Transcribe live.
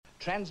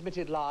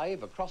transmitted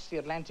live across the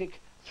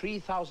Atlantic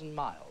 3,000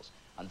 miles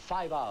and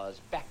 5 hours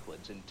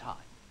backwards in time.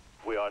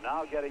 We are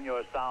now getting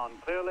your sound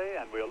clearly,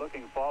 and we are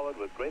looking forward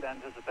with great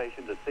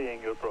anticipation to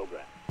seeing your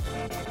program.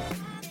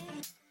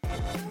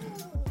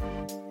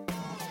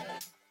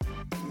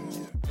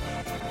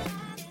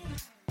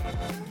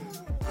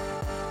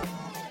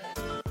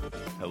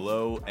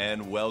 Hello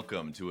and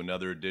welcome to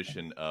another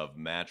edition of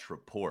Match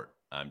Report.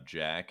 I'm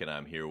Jack and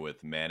I'm here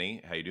with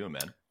Manny. How you doing,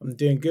 man? I'm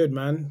doing good,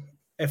 man.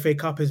 FA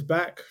Cup is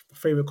back,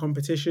 favorite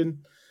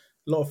competition.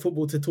 A lot of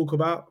football to talk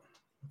about.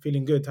 I'm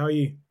feeling good. How are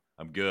you?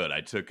 I'm good.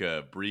 I took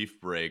a brief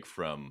break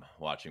from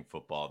watching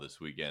football this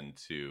weekend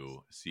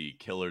to see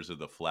Killers of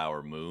the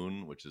Flower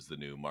Moon, which is the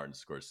new Martin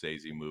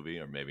Scorsese movie,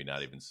 or maybe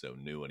not even so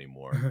new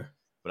anymore.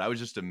 But I was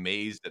just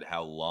amazed at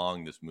how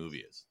long this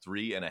movie is.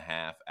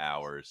 3.5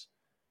 hours.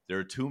 There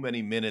are too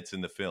many minutes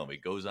in the film.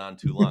 It goes on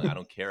too long. I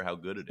don't care how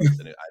good it is.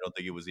 And I don't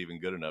think it was even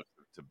good enough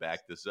to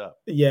back this up.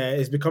 Yeah,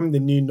 it's becoming the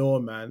new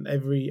norm, man.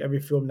 Every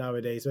film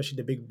nowadays, especially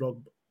the big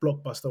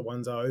blockbuster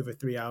ones, are over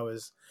 3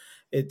 hours.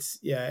 It's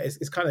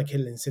kind of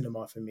killing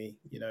cinema for me.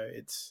 You know,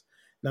 it's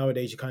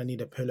nowadays you kind of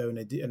need a pillow and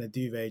a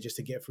duvet just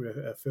to get through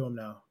a film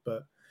now.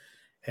 But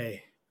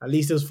hey, at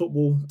least there's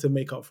football to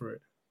make up for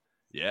it.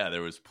 Yeah,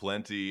 there was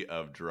plenty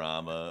of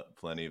drama,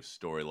 plenty of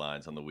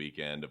storylines on the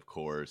weekend, of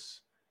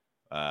course.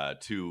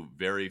 Two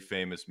very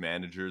famous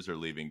managers are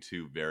leaving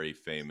two very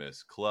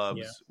famous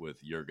clubs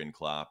with Jurgen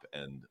Klopp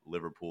and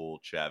Liverpool,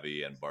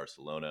 Xavi and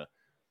Barcelona.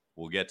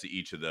 We'll get to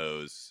each of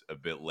those a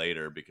bit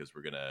later because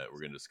we're gonna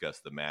discuss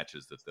the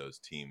matches that those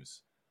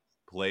teams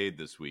played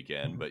this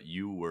weekend. But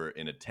you were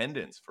in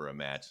attendance for a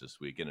match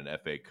this weekend, an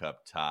FA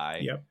Cup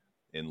tie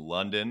in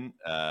London.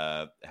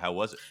 How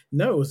was it?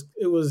 No,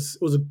 it was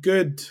a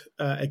good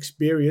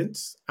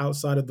experience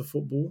outside of the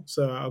football.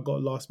 So I got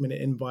a last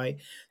minute invite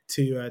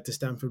to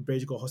Stamford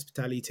Bridge, got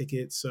hospitality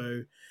tickets.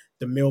 So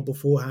the meal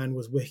beforehand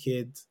was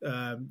wicked.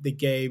 The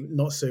game,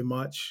 not so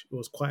much. It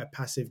was quite a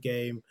passive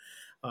game.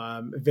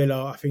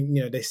 Villa, I think,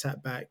 they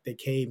sat back. They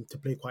came to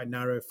play quite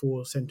narrow,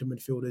 4 centre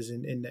midfielders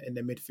in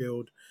the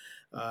midfield,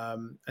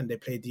 and they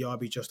played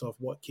Diaby just off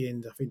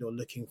Watkins. I think they were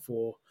looking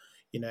for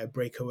a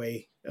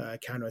breakaway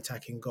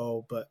counter-attacking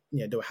goal, but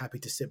they were happy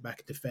to sit back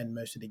and defend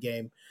most of the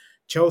game.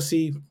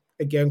 Chelsea,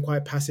 again,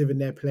 quite passive in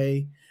their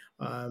play.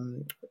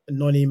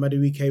 Noni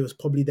Madueke was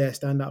probably their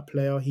standout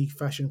player. He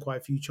fashioned quite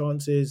a few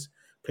chances,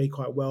 played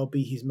quite well,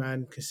 beat his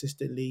man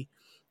consistently,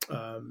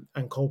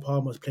 and Cole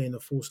Palmer was playing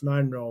the false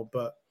 9 role.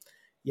 But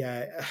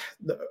yeah,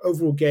 the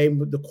overall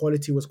game, the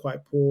quality was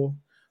quite poor.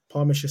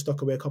 Palmer should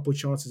stuck away a couple of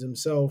chances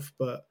himself,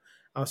 but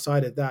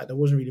outside of that, there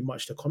wasn't really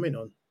much to comment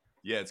on.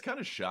 Yeah, it's kind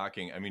of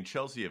shocking. I mean,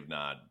 Chelsea have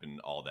not been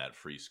all that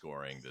free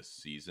scoring this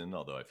season,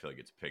 although I feel like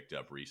it's picked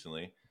up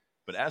recently.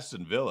 But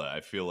Aston Villa,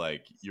 I feel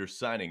like you're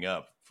signing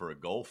up for a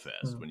goal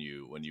fest when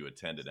you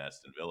attend an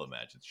Aston Villa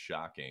match. It's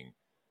shocking.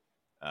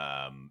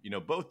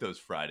 Both those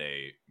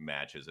Friday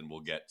matches, and we'll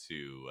get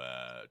to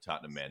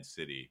Tottenham Man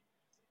City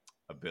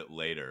a bit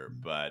later,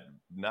 but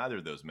neither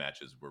of those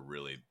matches were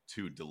really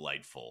too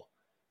delightful,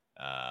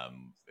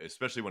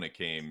 especially when it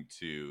came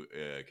to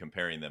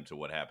comparing them to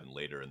what happened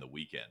later in the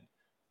weekend.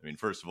 I mean,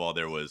 first of all,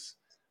 there was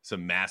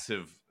some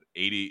massive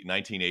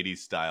 1980s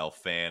style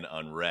fan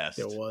unrest.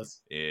 There was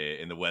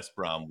in the West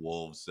Brom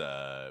Wolves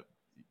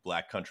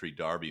Black Country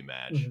Derby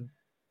match.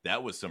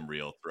 That was some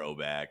real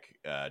throwback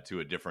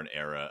to a different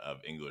era of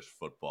English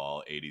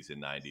football, 80s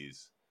and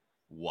 90s.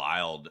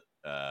 Wild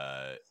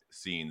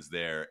scenes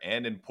there.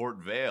 And in Port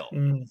Vale,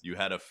 you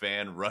had a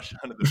fan rush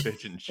onto the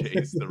pitch and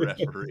chase the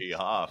referee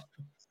off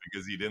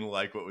because he didn't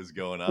like what was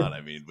going on.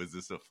 I mean, was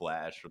this a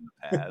flash from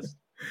the past?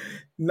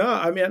 No,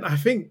 I mean, I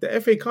think the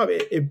FA Cup,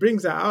 it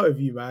brings that out of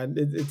you, man.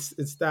 It's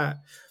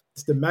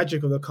the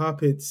magic of the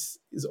cup. It's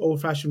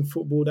old-fashioned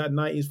football, that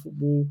 90s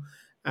football.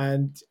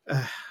 And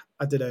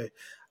I don't know.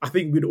 I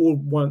think we'd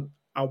all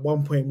at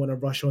one point want to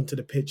rush onto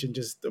the pitch and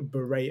just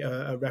berate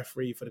a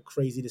referee for the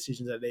crazy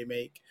decisions that they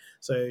make.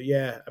 So,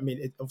 yeah, I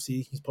mean,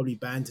 obviously he's probably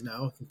banned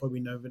now. He's probably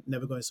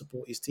never going to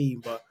support his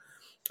team. But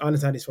I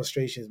understand his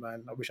frustrations,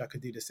 man. I wish I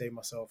could do the same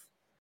myself.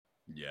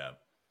 Yeah.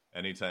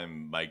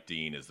 Anytime Mike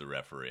Dean is the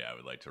referee, I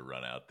would like to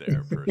run out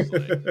there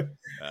personally. But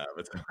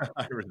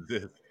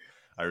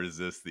I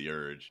resist the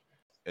urge.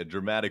 A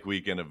dramatic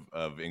weekend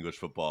of English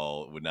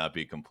football would not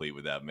be complete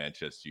without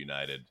Manchester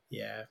United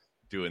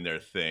doing their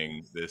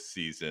thing this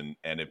season.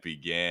 And it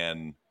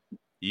began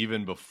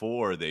even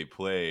before they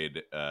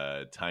played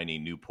tiny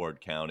Newport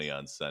County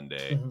on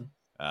Sunday.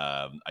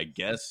 I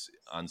guess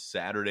on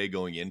Saturday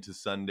going into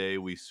Sunday,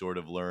 we sort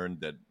of learned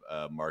that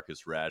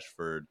Marcus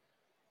Rashford,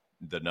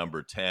 the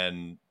number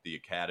 10, the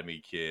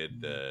academy kid,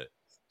 the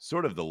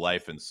sort of the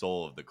life and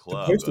soul of the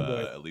club,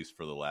 at least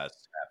for the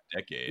last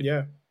half decade,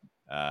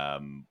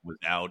 was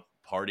out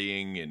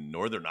partying in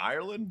Northern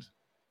Ireland.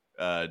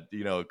 A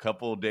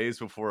couple of days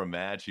before a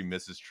match, he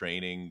misses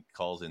training,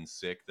 calls in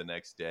sick the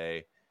next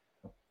day.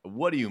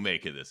 What do you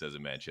make of this as a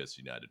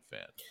Manchester United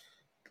fan?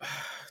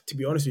 To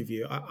be honest with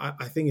you,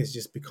 I think it's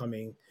just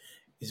becoming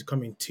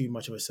too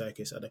much of a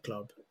circus at the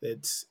club.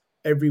 It's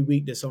every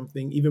week there's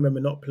something, even when we're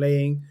not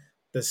playing,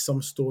 there's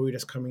some story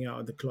that's coming out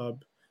of the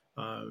club.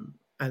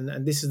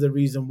 And this is the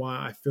reason why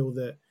I feel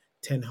that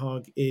Ten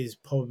Hag is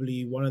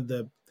probably one of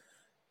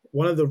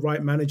the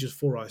right managers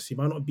for us. He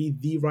might not be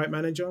the right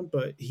manager,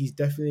 but he's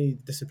definitely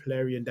the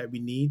disciplinarian that we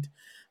need.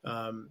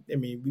 I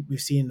mean, we've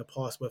seen in the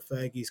past where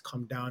Fergie's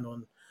come down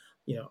on,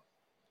 you know,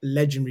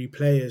 legendary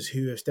players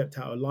who have stepped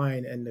out of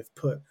line and have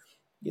put,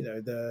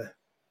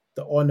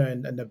 the honor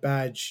and the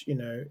badge,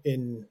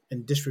 in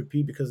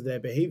disrepute because of their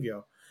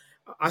behavior.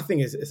 I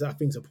think I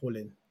think it's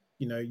appalling.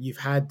 You've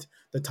had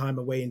the time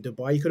away in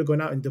Dubai. You could have gone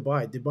out in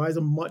Dubai. Dubai is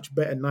a much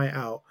better night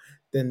out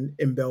than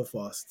in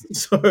Belfast.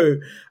 So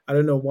I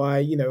don't know why.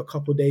 A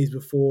couple of days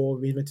before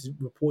we meant to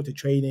report to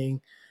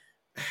training,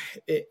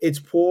 it's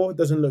poor,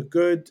 doesn't look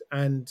good,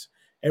 and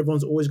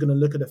everyone's always going to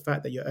look at the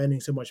fact that you're earning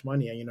so much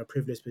money and you're in a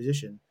privileged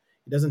position.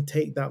 It doesn't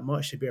take that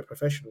much to be a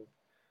professional.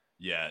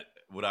 Yeah,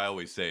 what I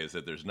always say is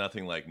that there's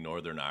nothing like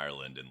Northern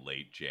Ireland in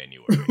late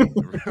January.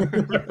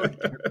 Really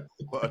get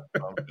blood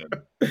pumping.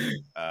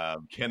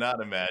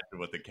 Cannot imagine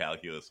what the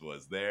calculus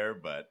was there,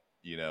 but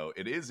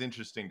it is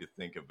interesting to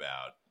think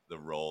about the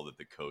role that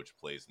the coach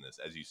plays in this.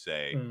 As you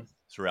say, Mm,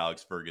 Sir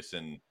Alex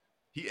Ferguson,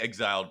 he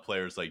exiled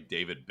players like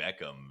David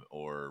Beckham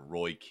or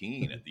Roy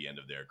Keane at the end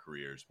of their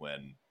careers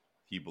when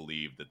he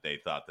believed that they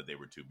thought that they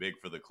were too big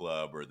for the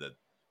club, or that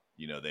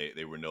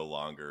they were no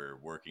longer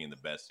working in the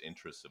best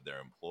interests of their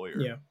employer.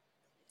 yeah,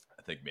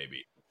 I think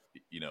maybe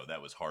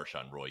that was harsh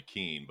on Roy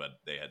Keane,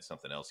 but they had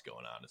something else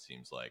going on, it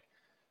seems like.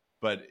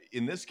 But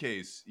in this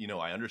case,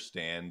 I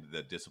understand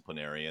the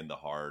disciplinarian, the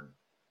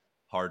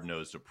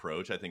hard-nosed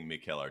approach. I think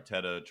Mikel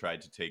Arteta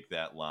tried to take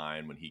that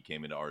line when he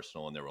came into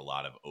Arsenal, and there were a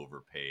lot of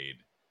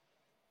overpaid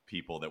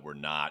people that were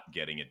not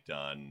getting it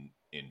done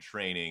in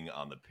training,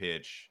 on the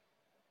pitch.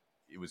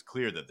 It was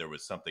clear that there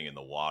was something in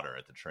the water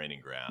at the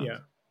training ground. yeah.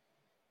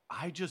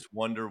 I just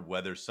wonder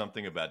whether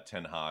something about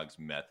Ten Hag's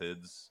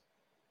methods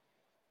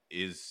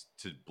is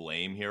to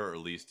blame here, or at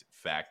least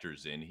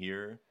factors in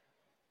here,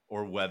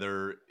 or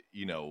whether,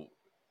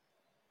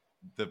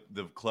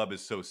 the club is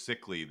so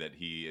sickly that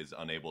he is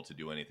unable to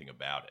do anything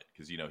about it.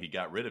 Because, he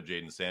got rid of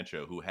Jadon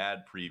Sancho, who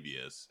had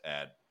previous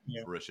at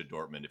Yeah. Borussia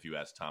Dortmund. If you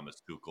ask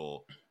Thomas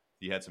Tuchel,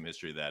 he had some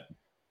history of that.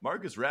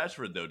 Marcus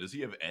Rashford, though, does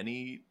he have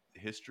any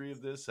history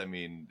of this? I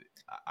mean,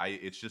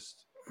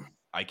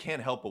 I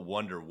can't help but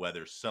wonder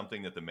whether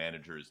something that the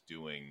manager is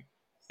doing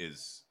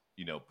is,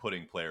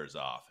 putting players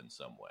off in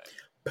some way.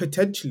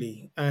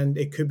 Potentially, and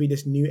it could be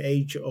this new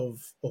age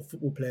of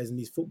football players and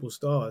these football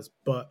stars.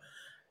 But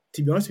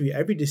to be honest with you,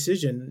 every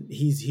decision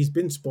he's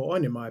been spot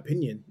on in my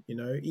opinion.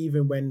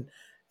 Even when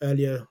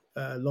earlier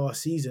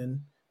last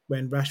season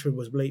when Rashford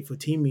was late for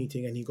team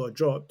meeting and he got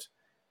dropped,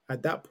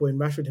 at that point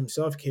Rashford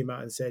himself came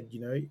out and said,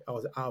 I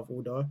was out of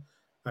order.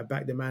 I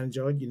backed the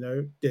manager.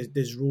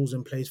 There's rules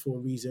in place for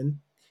a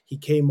reason. He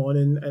came on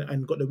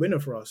and got the winner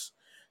for us.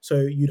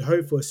 So you'd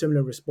hope for a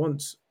similar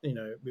response,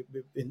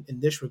 in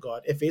this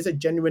regard. If it is a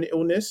genuine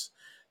illness,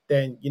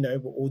 then we're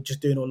all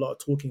just doing a lot of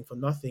talking for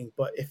nothing.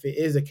 But if it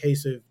is a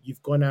case of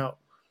you've gone out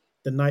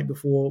the night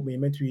before, we're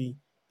meant to be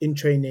in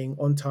training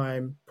on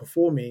time,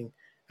 performing,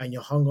 and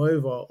you're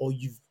hungover, or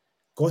you've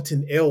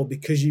gotten ill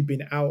because you've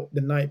been out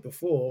the night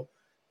before,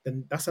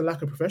 then that's a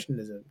lack of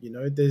professionalism.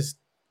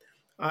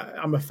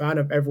 I'm a fan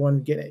of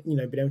everyone getting, being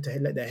able to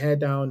let their hair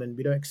down, and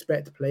we don't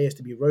expect players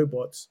to be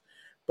robots.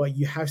 But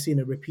you have seen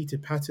a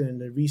repeated pattern in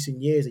the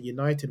recent years at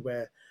United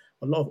where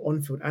a lot of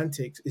on-field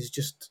antics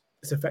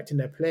it's affecting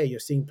their play. You're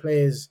seeing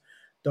players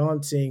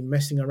dancing,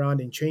 messing around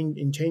in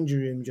changing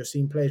rooms. You're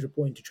seeing players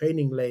reporting to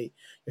training late.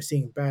 You're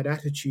seeing bad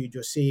attitude.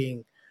 You're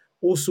seeing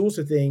all sorts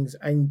of things,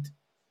 and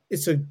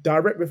it's a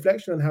direct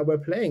reflection on how we're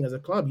playing as a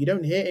club. You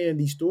don't hear any of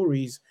these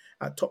stories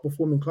at top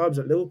performing clubs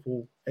at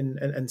Liverpool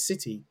and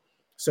City.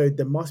 So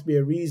there must be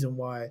a reason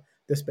why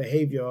this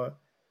behaviour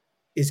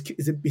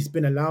it's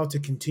been allowed to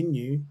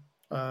continue.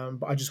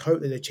 But I just hope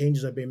that the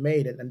changes are being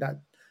made, and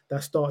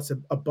that starts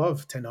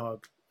above Ten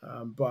Hag.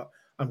 But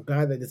I'm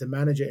glad that there's a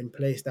manager in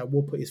place that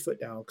will put his foot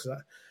down,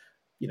 because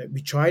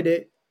we tried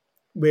it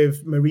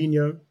with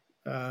Mourinho,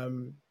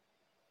 and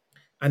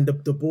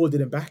the board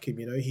didn't back him.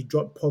 He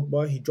dropped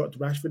Pogba, he dropped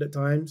Rashford at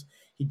times,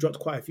 he dropped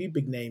quite a few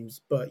big names,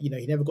 but he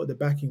never got the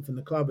backing from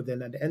the club. But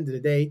then at the end of the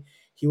day,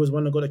 he was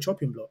one that got a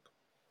chopping block.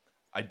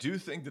 I do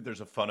think that there's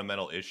a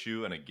fundamental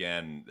issue, and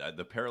again,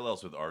 the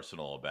parallels with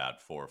Arsenal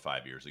about 4 or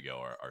 5 years ago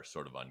are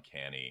sort of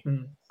uncanny.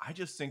 Mm, I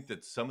just think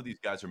that some of these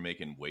guys are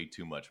making way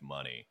too much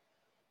money,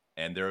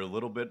 and they're a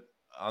little bit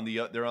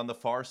they're on the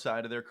far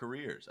side of their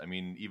careers. I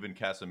mean, even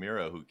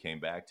Casemiro, who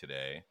came back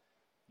today,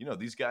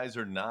 these guys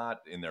are not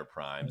in their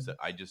primes. mm,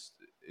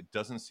 It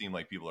doesn't seem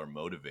like people are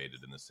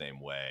motivated in the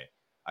same way.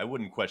 I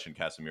wouldn't question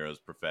Casemiro's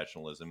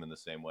professionalism in the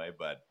same way,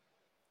 but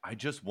I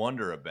just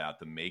wonder about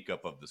the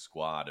makeup of the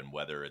squad and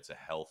whether it's a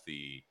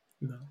healthy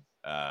no,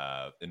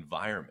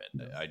 environment.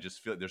 no. I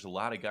just feel there's a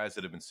lot of guys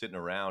that have been sitting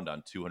around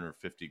on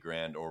 250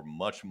 grand or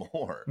much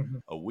more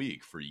Mhm. a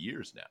week for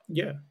years now.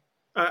 Yeah.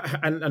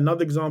 And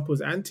another example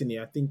is Anthony.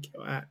 I think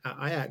at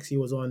Ajax he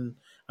was on.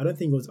 I don't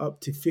think it was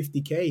up to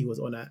 50K. He was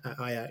on at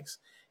Ajax,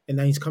 and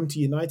then he's come to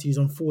United. He's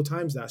on 4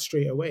 times that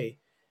straight away.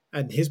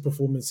 and his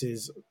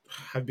performances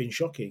have been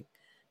shocking.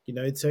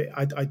 So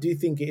I do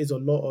think it is a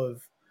lot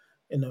of,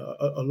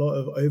 a lot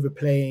of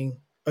overpaying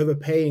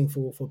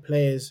for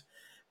players,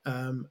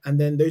 and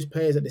then those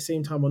players at the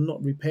same time are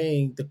not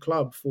repaying the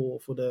club for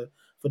the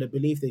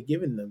belief they're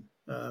giving them.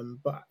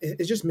 But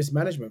it's just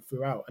mismanagement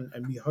throughout,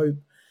 and we hope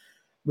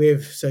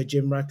with Sir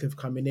Jim Ratcliffe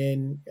coming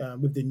in,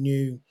 with the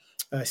new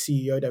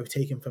CEO that we've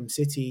taken from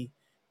City.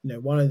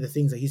 One of the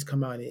things that he's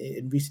come out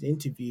in recent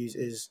interviews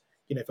is,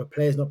 if a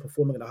player is not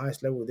performing at the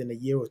highest level within a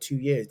year or 2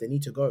 years, they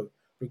need to go,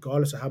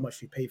 regardless of how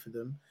much we pay for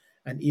them.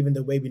 And even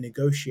the way we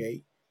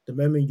negotiate, the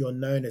moment you're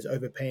known as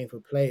overpaying for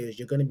players,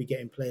 you're going to be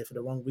getting players for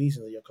the wrong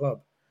reasons at your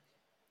club.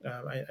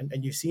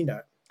 And you've seen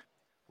that.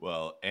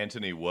 Well,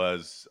 Anthony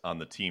was on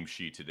the team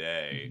sheet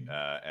today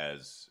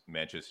as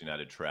Manchester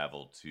United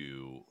traveled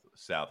to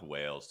South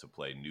Wales to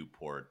play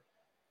Newport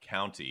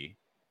County.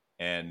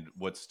 And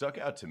what stuck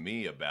out to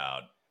me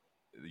about,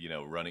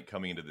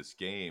 coming into this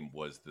game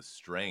was the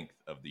strength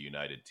of the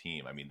United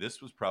team. I mean,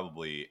 this was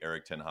probably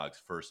Eric Ten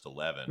Hag's first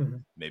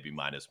 11, maybe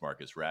minus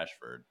Marcus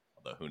Rashford,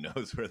 although who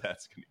knows where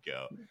that's going to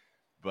go.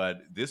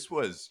 But this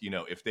was,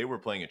 if they were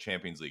playing a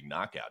Champions League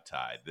knockout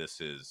tie, this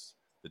is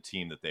the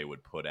team that they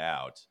would put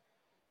out.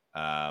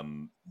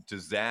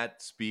 Does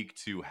that speak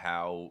to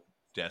how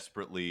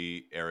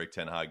desperately Eric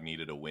Ten Hag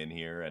needed a win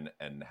here,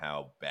 and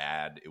how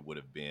bad it would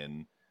have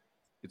been?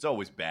 It's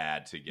always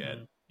bad to get,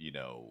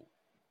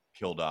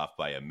 killed off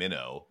by a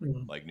minnow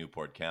like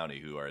Newport County,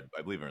 who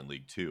I believe are in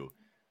League Two.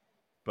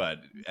 But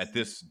at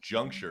this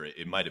juncture,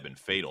 it might have been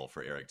fatal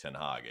for Eric Ten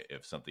Hag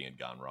if something had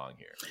gone wrong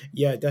here.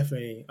 Yeah,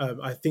 definitely.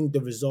 I think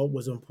the result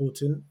was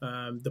important.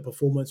 The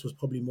performance was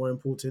probably more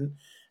important.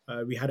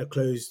 We had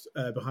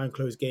a behind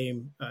closed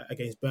game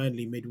against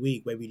Burnley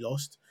midweek where we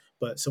lost,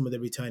 but some of the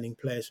returning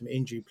players from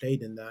injury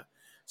played in that.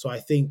 So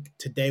I think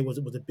today was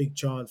a big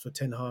chance for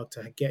Ten Hag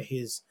to get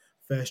his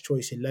first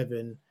choice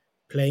 11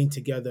 playing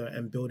together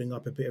and building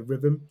up a bit of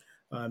rhythm,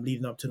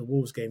 leading up to the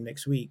Wolves game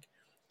next week.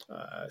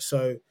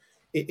 So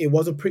it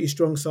was a pretty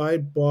strong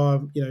side, bar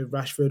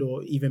Rashford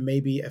or even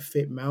maybe a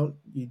fit Mount.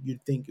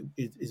 You'd think,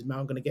 is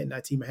Mount going to get in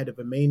that team ahead of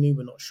Amenu?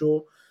 We're not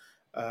sure.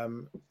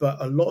 But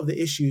a lot of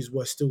the issues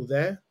were still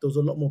there. There was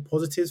a lot more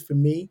positives for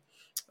me.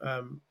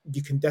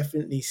 You can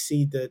definitely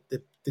see the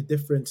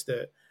difference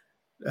that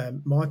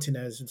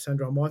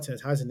Sandro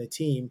Martinez has in the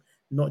team,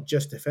 not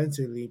just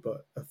defensively,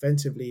 but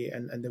offensively,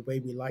 and the way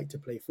we like to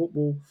play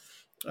football.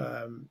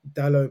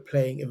 Dalot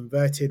playing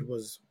inverted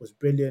was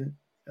brilliant.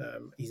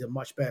 He's a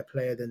much better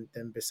player than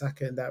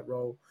Bissaka in that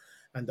role.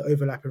 And the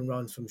overlapping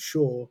runs from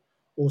Shaw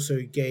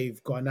also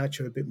gave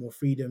Garnacho a bit more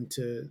freedom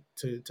to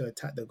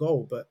attack the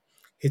goal. But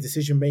his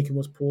decision making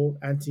was poor.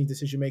 Anthony's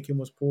decision making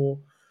was poor.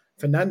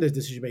 Fernandes'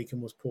 decision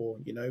making was poor.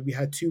 We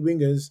had two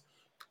wingers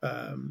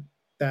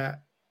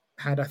that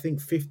had, I think,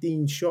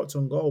 15 shots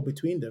on goal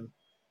between them.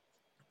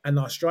 And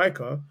our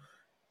striker,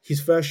 his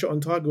first shot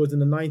on target was in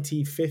the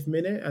 95th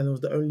minute, and it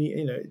was the only,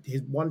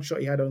 his one shot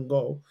he had on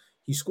goal,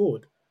 he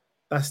scored.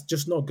 That's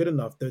just not good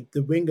enough. The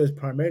wingers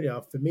primarily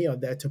for me are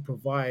there to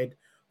provide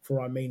for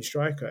our main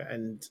striker,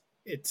 and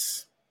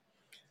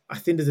I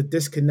think there's a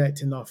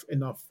disconnect in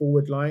our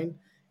forward line.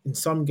 In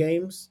some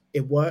games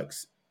it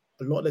works,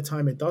 a lot of the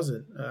time it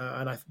doesn't.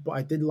 But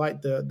I did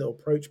like the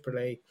approach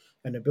play,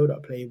 and the build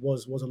up play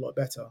was a lot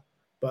better.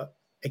 But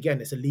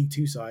again, it's a League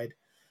Two side,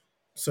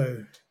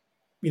 so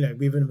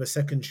even with a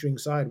second string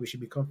side, we should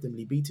be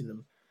comfortably beating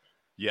them.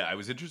 Yeah, I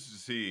was interested to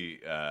see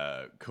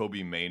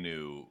Kobe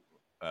Mainu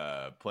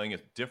playing a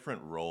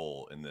different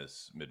role in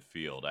this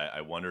midfield.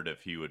 I wondered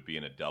if he would be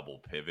in a double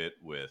pivot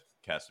with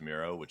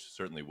Casemiro, which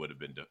certainly would have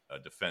been a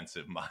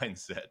defensive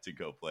mindset to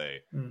go play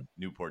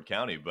Newport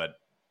County, but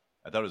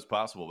I thought it was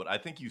possible. But I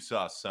think you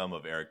saw some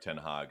of Eric Ten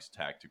Hag's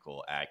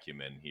tactical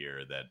acumen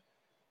here that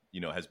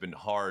has been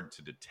hard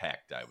to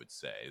detect, I would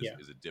say,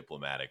 is a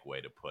diplomatic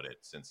way to put it,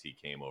 since he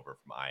came over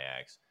from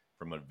Ajax,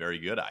 from a very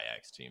good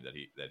Ajax team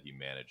that he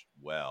managed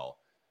well.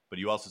 But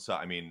you also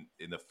saw, in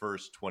the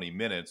first 20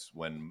 minutes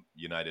when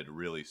United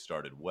really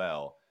started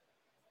well,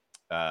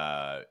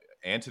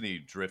 Anthony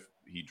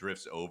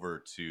drifts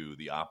over to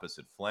the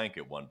opposite flank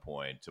at one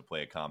point to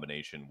play a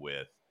combination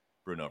with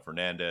Bruno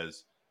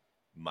Fernandes.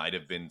 Might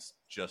have been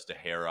just a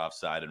hair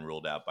offside and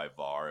ruled out by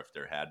VAR if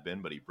there had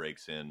been, but he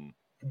breaks in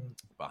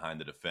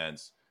behind the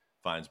defense,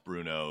 finds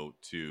Bruno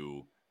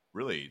to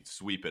really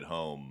sweep it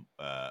home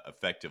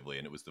effectively.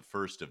 And it was the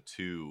first of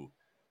two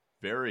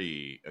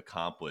very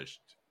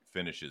accomplished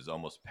finishes,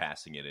 almost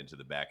passing it into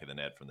the back of the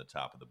net from the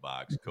top of the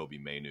box. Kobe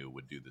Mainu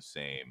would do the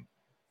same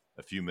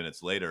a few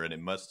minutes later, and it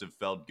must have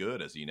felt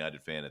good as a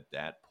United fan at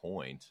that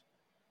point.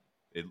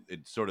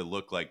 It sort of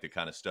looked like the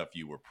kind of stuff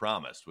you were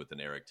promised with an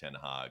Eric Ten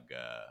Hag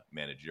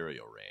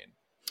managerial reign.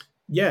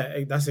 Yeah,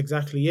 that's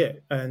exactly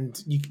it. And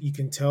you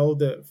can tell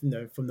that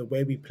from the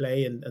way we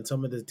play and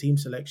some of the team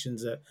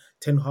selections that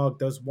Ten Hag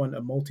does want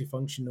a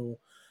multifunctional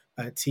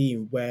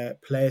team where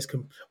players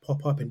can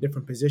pop up in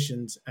different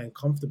positions and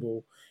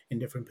comfortable in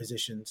different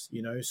positions.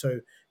 So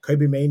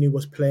Kobe Mainu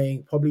was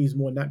playing probably his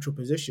more natural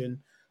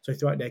position. So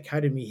throughout the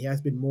academy, he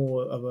has been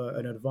more of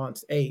an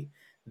advanced 8.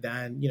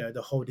 than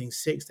the holding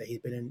six that he's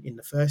been in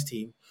the first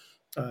team.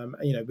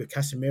 With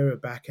Casemiro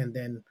back, and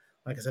then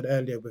like I said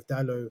earlier, with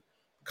Dalot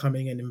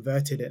coming and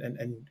inverted it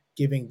and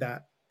giving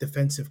that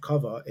defensive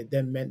cover, it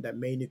then meant that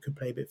Mainu could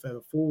play a bit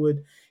further forward.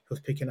 He was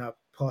picking up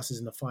passes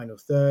in the final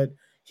third.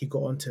 He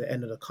got onto the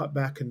end of the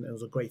cutback, and it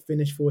was a great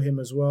finish for him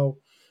as well.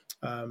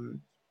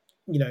 Um,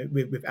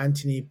 with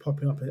Anthony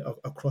popping up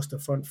across the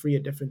front three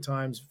at different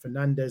times,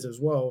 Fernandez as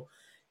well,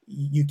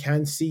 you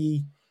can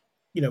see,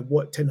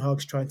 what Ten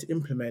Hag's trying to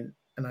implement.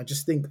 And I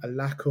just think a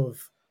lack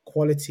of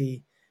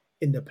quality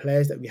in the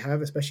players that we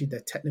have, especially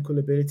their technical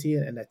ability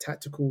and their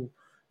tactical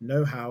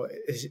know-how,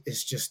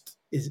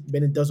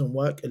 when it doesn't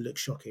work, it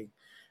looks shocking.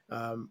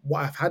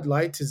 What I've had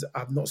liked is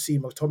I've not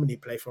seen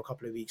McTominay play for a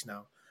couple of weeks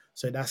now.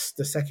 So that's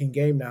the second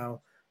game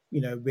now,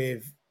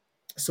 with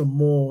some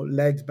more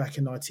legs back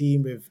in our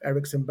team, with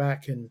Ericsson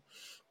back and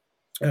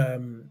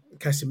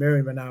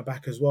Casemiro are now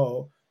back as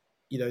well.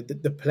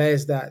 The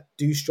players that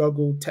do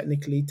struggle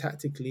technically,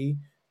 tactically,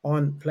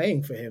 aren't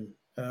playing for him.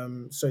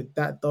 So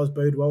that does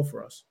bode well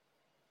for us.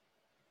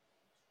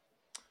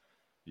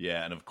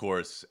 Yeah, and of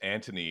course,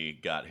 Anthony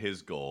got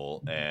his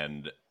goal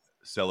and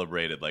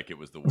celebrated like it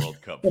was the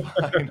World Cup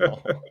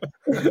final,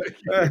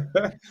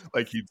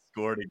 like he'd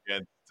scored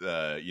against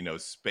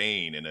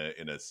Spain in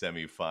a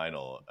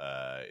semifinal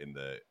in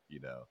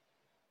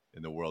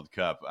the World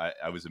Cup.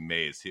 I was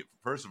amazed.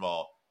 First of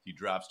all, he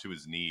drops to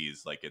his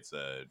knees like it's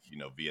a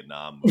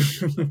Vietnam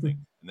movie or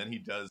something, and then he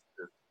does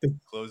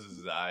closes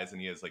his eyes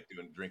and he has like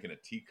drinking a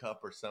teacup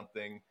or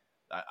something.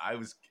 I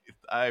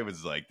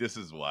was like, this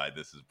is why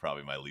this is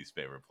probably my least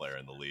favorite player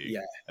in the league, Yeah.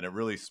 and it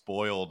really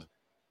spoiled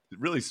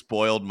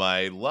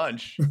my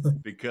lunch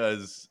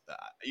because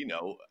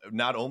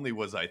not only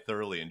was I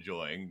thoroughly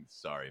enjoying,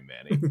 sorry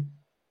Manny,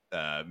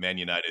 Man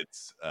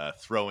United's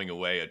throwing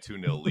away a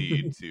 2-0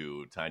 lead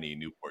to tiny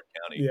Newport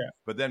County. Yeah.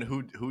 But then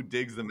who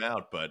digs them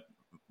out? But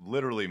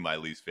literally my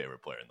least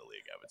favorite player in the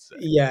league, I would say.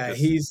 Yeah,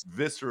 just he's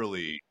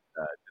viscerally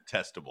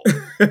detestable.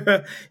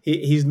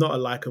 he's not a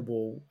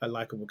likable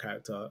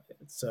character.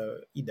 So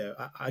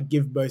I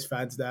give most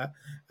fans that,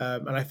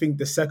 and I think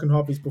the second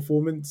half of his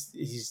performance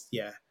is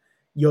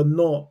you're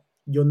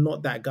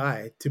not that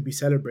guy to be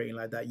celebrating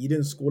like that. You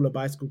didn't score a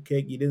bicycle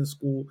kick. You didn't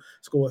score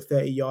a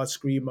 30-yard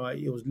screamer.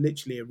 It was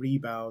literally a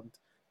rebound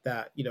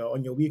that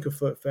on your weaker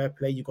foot, fair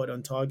play, you got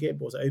on target,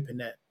 but it was an open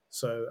net.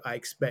 So I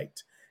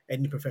expect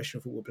any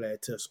professional football player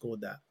to have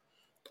scored that.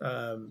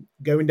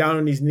 Going down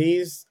on his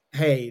knees.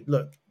 Hey,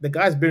 look, the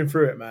guy's been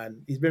through it,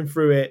 man. He's been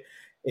through it.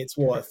 It's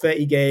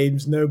 30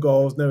 games, no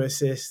goals, no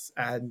assists,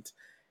 and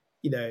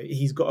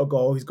he's got a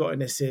goal, he's got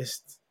an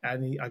assist,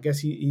 and I guess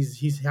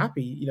he's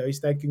happy. He's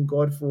thanking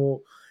God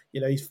for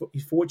his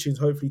fortunes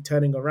hopefully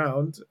turning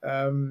around.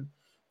 And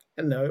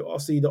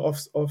obviously the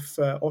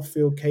off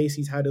field case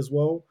he's had as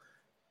well.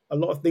 A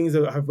lot of things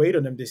that have weighed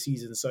on him this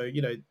season. So,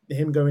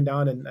 him going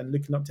down and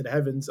looking up to the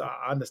heavens,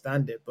 I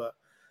understand it. But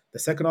the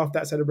second half of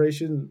that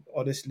celebration,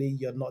 honestly,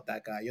 you're not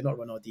that guy. You're not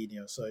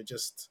Ronaldinho. So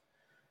just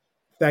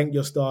thank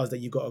your stars that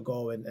you got a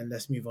goal and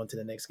let's move on to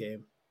the next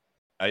game.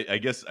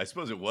 I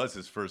suppose it was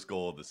his first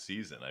goal of the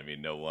season. I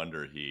mean, no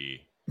wonder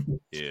he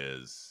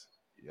is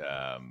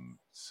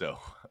so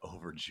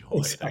overjoyed,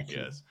 exactly.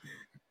 I guess.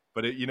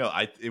 But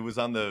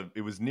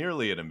it was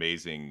nearly an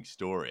amazing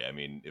story. I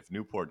mean, if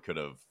Newport could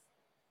have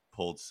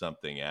pulled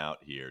something out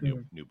here,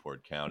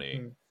 Newport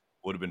County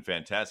would have been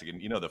fantastic.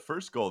 And the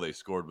first goal they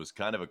scored was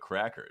kind of a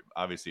cracker.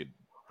 Obviously, a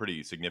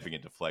pretty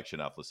significant deflection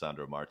off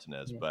Lisandro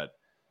Martinez, but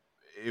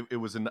it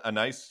was a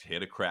nice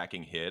hit, a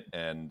cracking hit,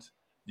 and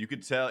you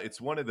could tell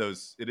it's one of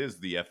those. It is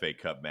the FA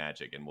Cup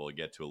magic, and we'll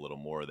get to a little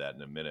more of that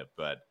in a minute.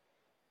 But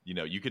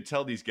you could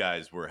tell these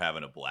guys were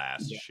having a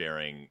blast,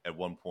 sharing. At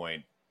one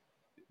point,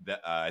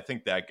 that I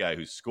think that guy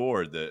who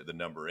scored the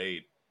number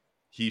 8.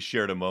 He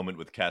shared a moment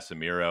with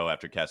Casemiro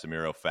after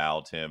Casemiro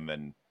fouled him.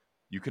 And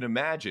you can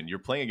imagine you're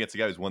playing against a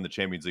guy who's won the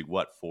Champions League,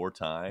 4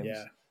 times?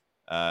 Yeah.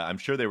 I'm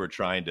sure they were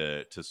trying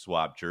to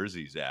swap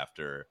jerseys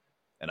after.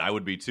 And I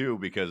would be too,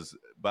 because,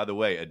 by the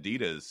way,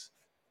 Adidas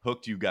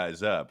hooked you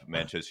guys up,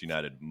 Manchester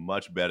United,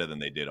 much better than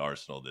they did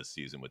Arsenal this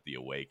season with the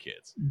away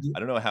kits. I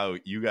don't know how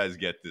you guys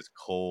get this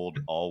cold,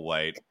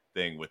 all-white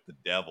thing with the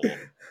devil,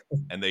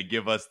 and they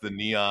give us the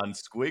neon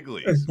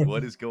squigglies.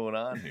 What is going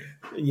on here?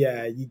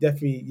 Yeah, you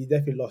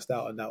definitely lost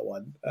out on that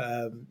one.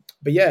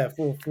 But yeah,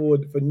 for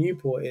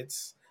Newport,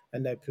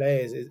 and their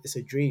players, it's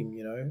a dream,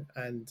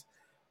 and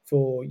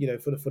for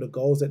the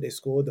goals that they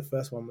scored, the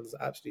first one was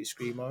absolute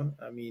screamer.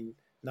 I mean,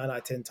 9 out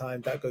of 10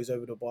 times that goes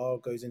over the bar,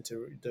 goes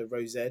into the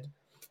rosette.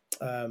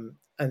 And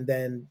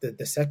then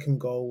the second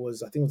goal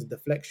was, I think it was a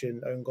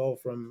deflection own goal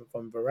from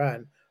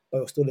Varane, but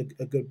it was still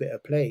a good bit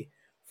of play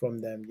from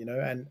them,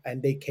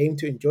 and they came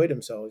to enjoy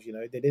themselves.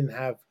 They didn't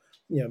have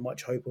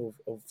much hope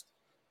of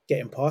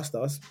getting past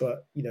us,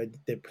 but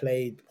they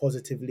played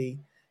positively,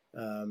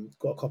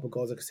 got a couple of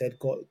goals, like I said,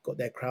 got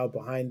their crowd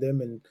behind them,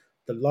 and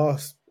the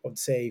last, I'd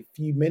say,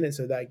 few minutes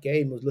of that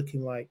game was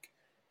looking like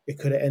it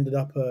could have ended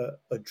up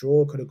a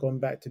draw, could have gone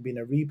back to being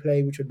a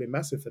replay, which would have been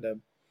massive for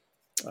them.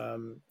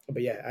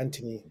 But yeah,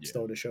 Anthony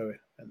stole the show,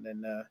 and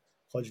then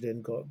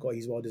Hodgson got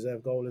his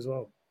well-deserved goal as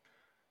well.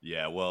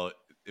 Yeah, well,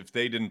 if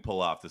they didn't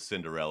pull off the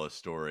Cinderella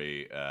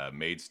story,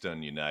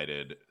 Maidstone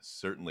United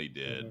certainly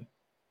did.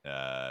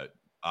 Mm-hmm. Uh,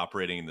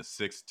 Operating in the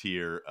sixth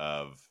tier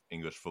of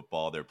English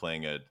football, they're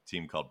playing a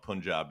team called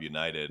Punjab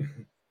United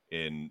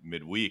in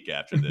midweek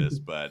after this.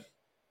 But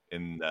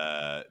in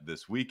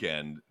this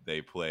weekend,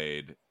 they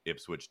played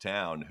Ipswich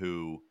Town,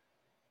 who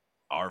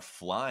are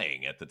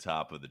flying at the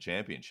top of the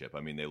championship.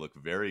 I mean, they look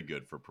very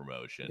good for Yeah,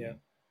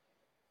 promotion.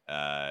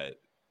 Uh,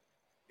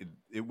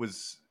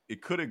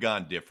 it could have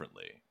gone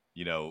differently.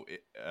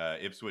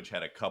 Ipswich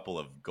had a couple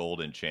of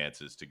golden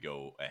chances to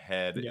go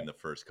ahead yeah. in the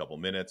first couple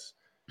minutes.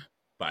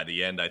 By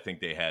the end, I think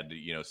they had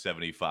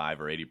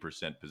 75 or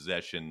 80%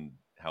 possession.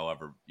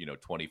 However,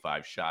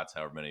 25 shots,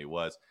 however many it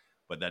was.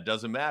 But that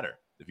doesn't matter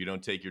if you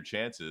don't take your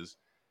chances.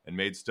 And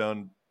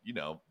Maidstone,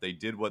 they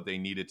did what they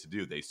needed to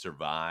do. They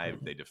survived.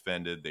 Mm-hmm. They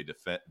defended.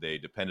 They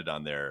depended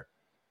on their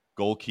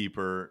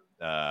goalkeeper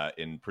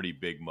in pretty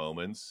big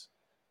moments,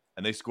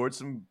 and they scored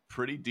some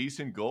pretty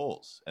decent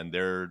goals. And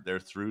they're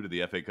through to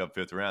the FA Cup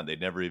fifth round.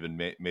 They'd never even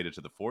made it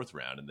to the fourth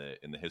round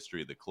in the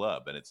history of the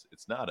club. And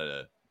it's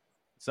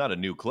not a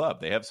new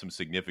club. They have some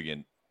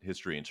significant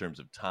history in terms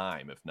of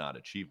time, if not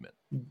achievement.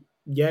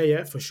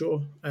 Yeah, for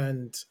sure.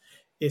 And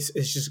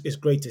it's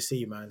great to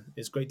see, man.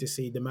 It's great to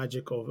see the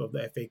magic of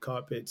the FA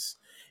Cup.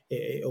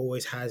 It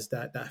always has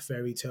that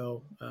fairy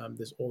tale.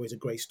 There's always a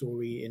great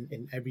story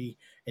in every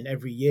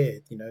year.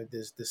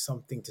 There's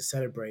something to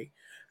celebrate.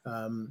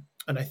 And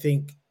I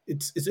think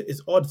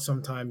it's odd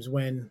sometimes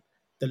when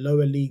the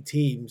lower league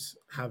teams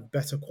have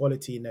better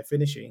quality in their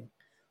finishing.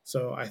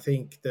 So I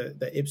think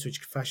that Ipswich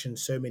fashioned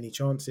so many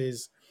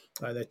chances.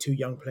 There are two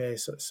young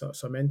players,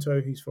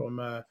 Samento, who's from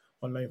on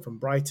loan from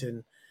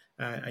Brighton,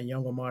 and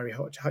young Omari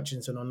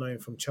Hutchinson on loan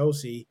from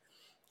Chelsea.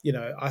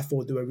 I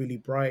thought they were really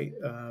bright,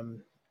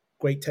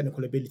 great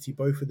technical ability,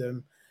 both of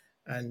them.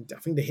 And I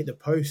think they hit the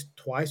post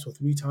twice or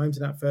three times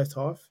in that first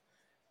half.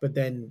 But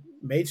then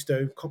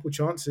Maidstone, couple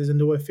chances, and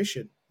they were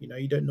efficient.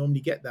 You don't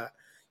normally get that.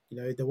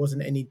 There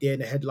wasn't any deer in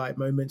the headlight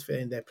moments for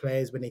any of their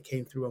players when they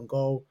came through on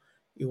goal.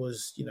 It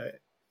was,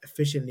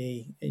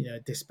 efficiently,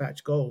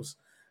 dispatch goals.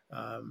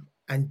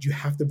 And you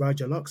have to ride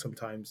your luck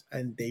sometimes.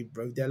 And they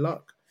rode their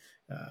luck.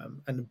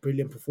 And a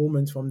brilliant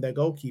performance from their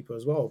goalkeeper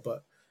as well.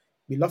 But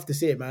we love to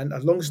see it, man.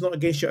 As long as it's not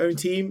against your own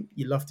team,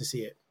 you love to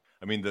see it.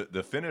 I mean,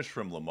 the finish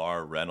from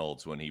Lamar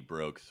Reynolds when he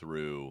broke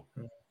through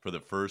for the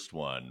first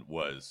one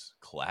was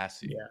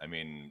classy. Yeah. I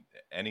mean,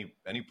 any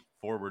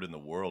forward in the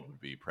world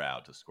would be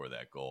proud to score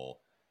that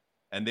goal.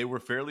 And they were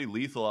fairly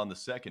lethal on the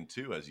second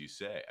too, as you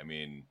say. I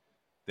mean,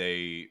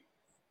 they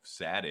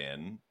sat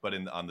in, but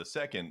on the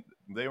second,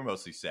 they were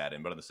mostly sat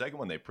in. But on the second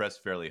one, they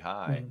pressed fairly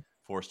high,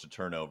 forced a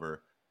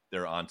turnover.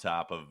 They're on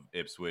top of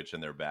Ipswich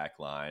and their back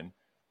line,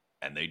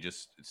 and they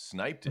just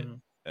sniped it,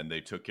 and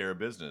they took care of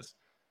business.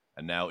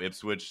 And now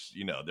Ipswich,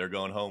 they're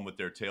going home with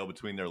their tail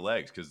between their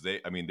legs because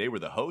they were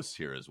the hosts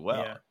here as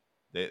well.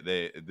 Yeah.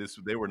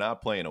 They were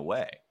not playing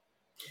away.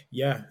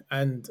 Yeah,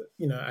 and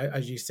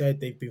as you said,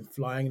 they've been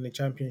flying in the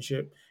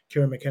championship.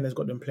 Kieran McKenna's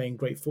got them playing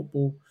great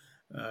football.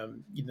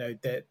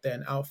 They're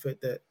an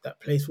outfit that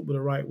plays football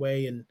the right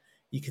way, and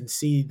you can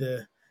see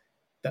the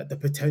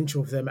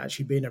potential of them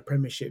actually being a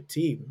Premiership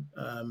team.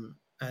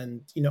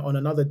 And on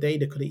another day,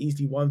 they could have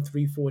easily won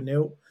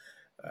 3-4-0.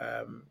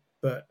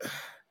 But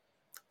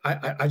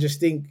I just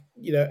think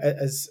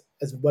as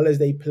well as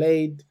they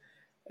played,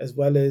 as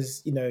well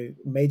as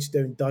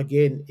Maidstone dug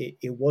in,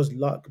 it was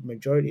luck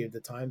majority of the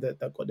time that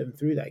got them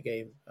through that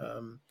game,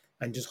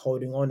 and just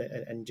holding on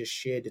and just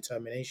sheer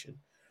determination.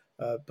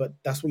 But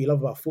that's what you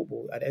love about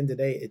football. At the end of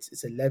the day,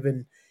 it's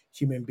 11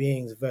 human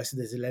beings versus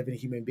there's 11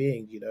 human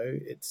beings.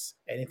 It's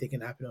anything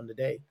can happen on the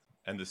day.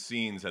 And the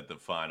scenes at the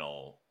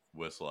final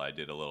whistle, I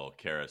did a little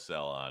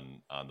carousel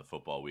on the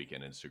Football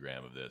Weekend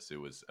Instagram of this. It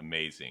was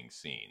amazing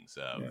scenes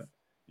of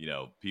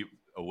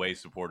away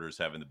supporters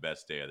having the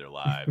best day of their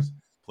lives,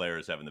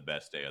 players having the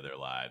best day of their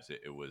lives.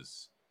 It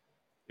was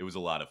a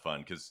lot of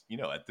fun because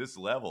at this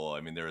level,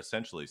 I mean, they're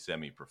essentially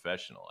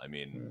semi-professional. I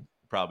mean,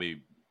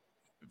 probably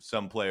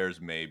some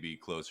players may be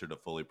closer to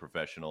fully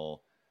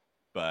professional,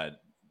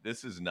 but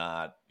this is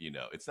not,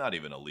 it's not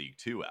even a League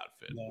Two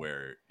outfit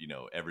where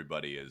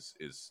everybody is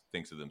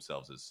thinks of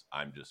themselves as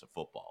I'm just a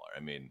footballer. I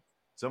mean,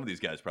 some of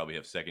these guys probably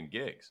have second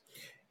gigs.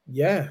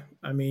 Yeah,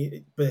 I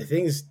mean, but the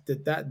thing is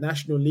that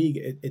National League,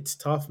 it's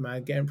tough,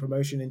 man. Getting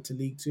promotion into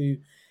League Two,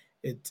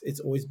 it's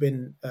always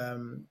been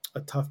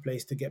a tough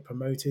place to get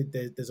promoted.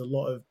 There's a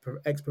lot of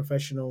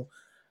ex-professional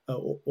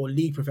or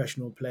league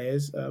professional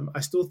players. I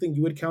still think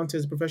you would count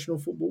as professional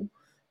football,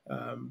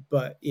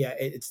 but yeah,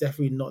 it's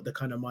definitely not the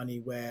kind of money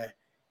where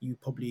you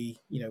probably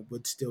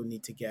would still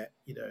need to get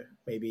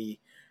maybe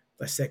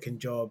a second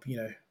job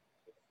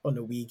on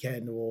the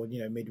weekend or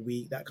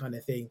midweek, that kind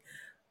of thing.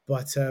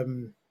 But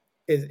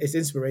it's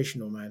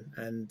inspirational, man,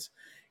 and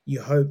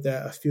you hope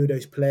that a few of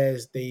those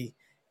players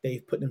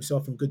they've put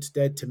themselves in good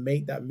stead to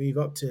make that move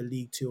up to a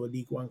League Two or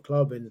League One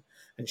club and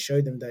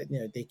show them that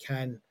they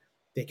can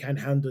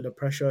handle the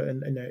pressure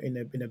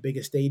in a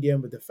bigger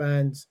stadium with the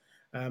fans,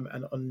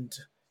 and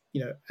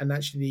and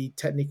actually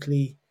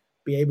technically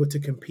be able to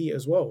compete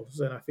as well.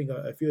 So I think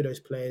a few of those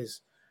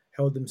players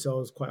held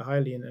themselves quite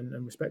highly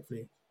and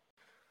respectfully.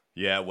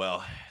 Yeah,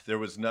 well, there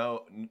was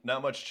not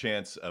much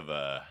chance of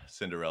a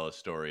Cinderella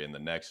story in the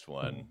next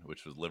one,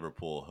 which was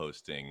Liverpool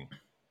hosting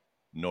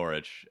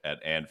Norwich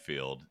at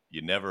Anfield.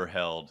 You never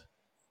held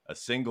a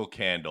single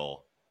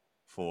candle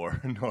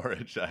for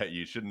Norwich.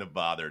 You shouldn't have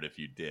bothered if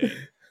you did,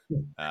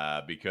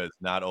 because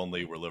not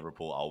only were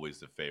Liverpool always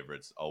the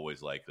favorites,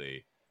 always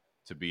likely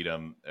to beat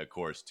them, of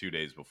course, 2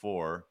 days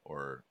before,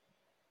 or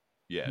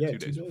yeah, Yeah, two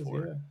two days days.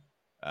 before.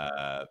 Yeah.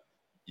 Uh,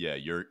 yeah,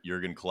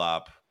 Jurgen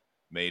Klopp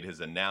made his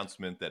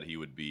announcement that he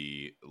would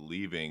be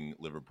leaving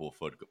Liverpool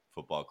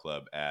Football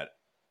Club at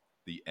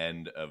the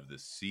end of the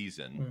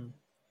season. Mm,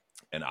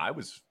 And I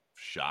was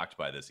shocked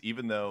by this,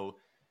 even though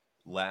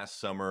last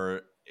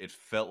summer it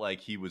felt like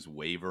he was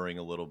wavering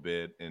a little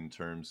bit in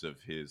terms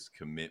of his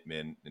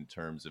commitment, in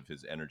terms of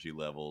his energy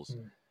levels.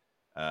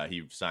 mm,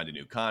 He signed a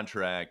new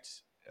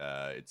contract.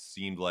 It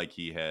seemed like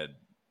he had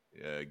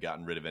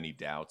gotten rid of any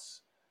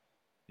doubts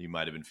he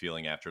might have been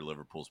feeling after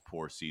Liverpool's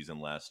poor season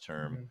last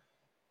term. mm,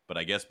 But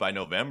I guess by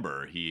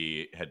November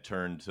he had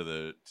turned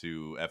to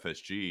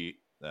FSG,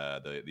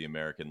 the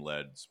American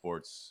led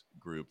sports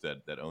group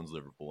that owns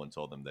Liverpool, and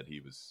told them that he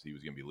was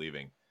going to be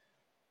leaving.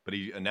 But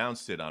he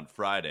announced it on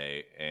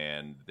Friday,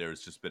 and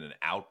there's just been an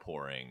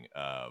outpouring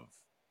of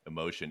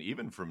emotion,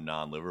 even from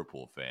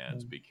non-Liverpool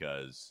fans, mm,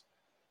 because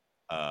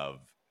of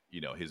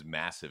his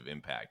massive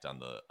impact on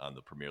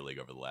the Premier League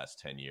over the last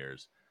 10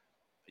 years.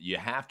 You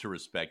have to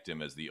respect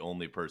him as the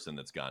only person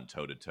that's gone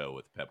toe to toe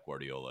with Pep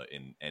Guardiola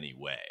in any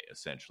way,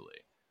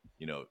 essentially.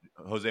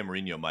 Jose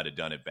Mourinho might have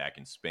done it back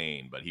in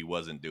Spain, but he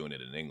wasn't doing it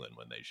in England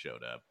when they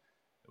showed up,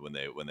 when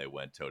they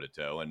went toe to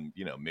toe. And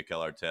Mikel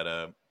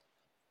Arteta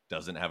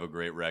doesn't have a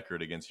great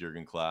record against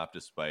Jurgen Klopp,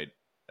 despite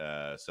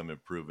some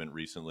improvement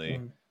recently.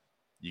 mm.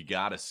 You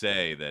got to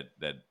say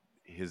that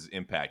his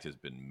impact has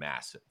been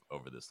massive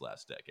over this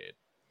last decade.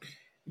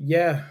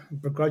 Yeah,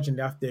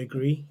 begrudgingly, I have to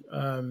agree.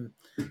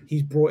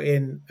 He's brought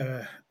in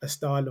a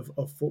style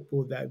of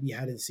football that we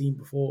hadn't seen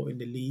before in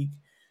the league.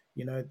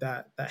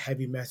 That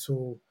heavy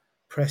metal,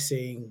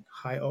 pressing,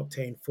 high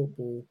octane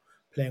football,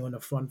 playing on the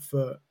front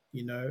foot.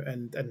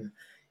 And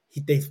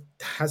they've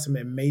had some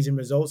amazing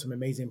results. Some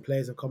amazing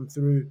players have come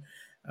through,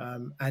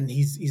 and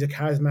he's a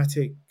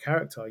charismatic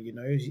character.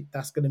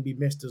 That's going to be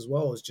missed as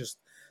well. It's just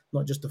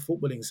not just the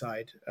footballing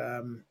side.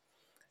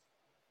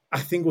 I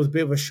think it was a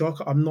bit of a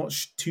shock. I'm not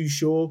too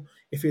sure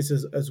if it's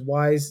as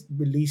wise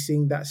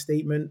releasing that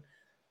statement,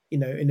 in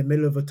the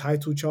middle of a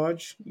title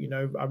charge.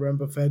 I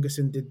remember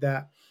Ferguson did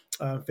that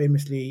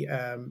famously.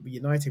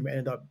 United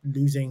ended up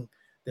losing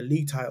the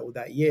league title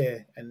that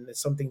year, and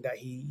it's something that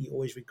he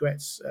always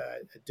regrets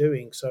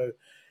doing. So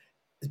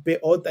it's a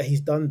bit odd that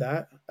he's done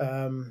that,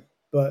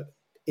 but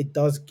it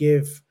does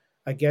give.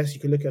 I guess you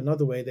could look at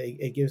another way that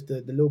it gives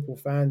the Liverpool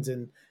fans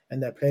and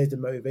their players the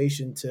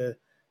motivation to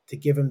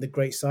give him the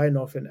great sign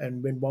off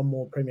and win one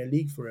more Premier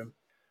League for him.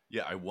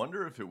 Yeah, I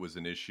wonder if it was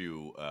an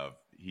issue of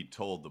he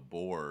told the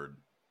board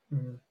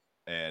Mm,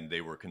 and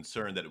they were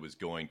concerned that it was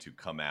going to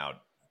come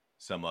out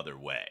some other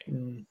way.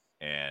 mm,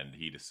 And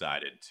he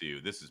decided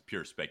this is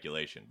pure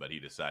speculation, but he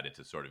decided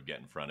to sort of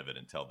get in front of it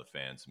and tell the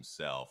fans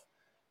himself.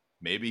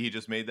 Maybe he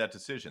just made that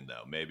decision,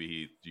 though.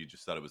 Maybe he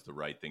just thought it was the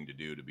right thing to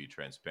do, to be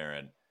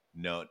transparent,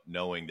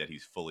 knowing that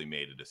he's fully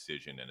made a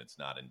decision and it's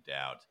not in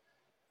doubt.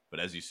 But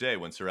as you say,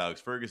 when Sir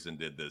Alex Ferguson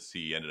did this,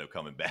 he ended up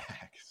coming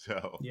back.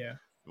 So yeah.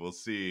 we'll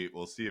see.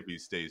 We'll see if he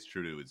stays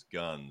true to his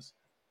guns.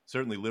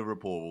 Certainly,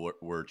 Liverpool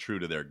were true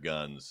to their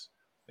guns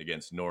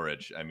against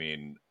Norwich. I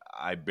mean,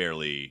 I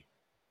barely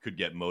could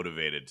get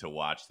motivated to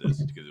watch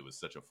this because it was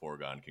such a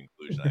foregone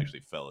conclusion. I actually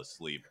fell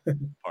asleep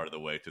part of the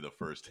way through the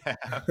first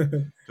half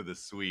to the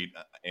sweet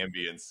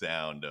ambient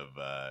sound of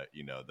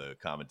the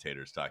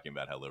commentators talking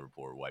about how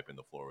Liverpool were wiping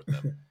the floor with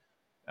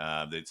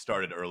them. They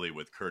started early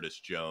with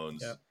Curtis Yeah.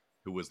 Jones,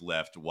 who was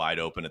left wide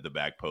open at the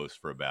back post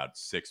for about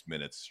 6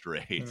 minutes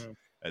straight, Mm.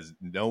 as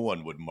no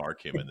one would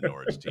mark him in the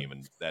Norwich team,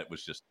 and that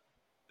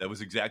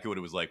was exactly what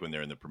it was like when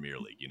they're in the Premier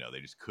League.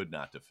 They just could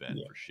not defend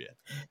Yeah. for shit.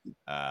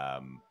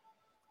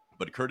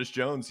 But Curtis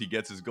Jones, he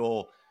gets his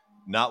goal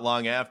not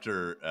long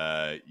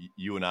after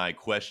you and I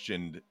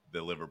questioned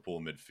the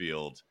Liverpool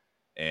midfield,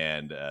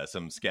 and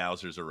some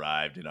Scousers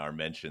arrived in our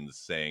mentions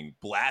saying,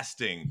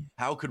 blasting,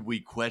 how could we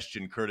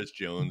question Curtis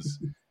Jones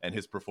and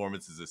his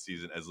performances this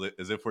season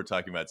as if we're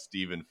talking about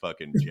Steven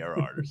fucking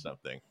Gerrard or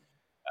something.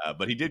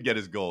 But he did get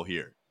his goal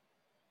here.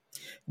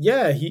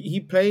 Yeah, he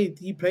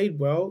played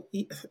well.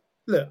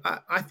 Look,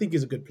 I think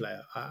he's a good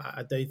player.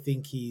 I don't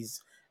think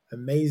he's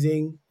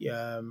amazing.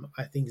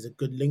 I think he's a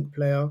good link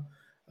player.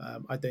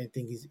 I don't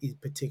think he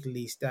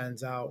particularly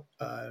stands out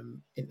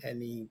in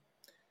any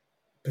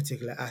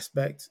particular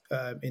aspect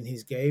in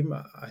his game.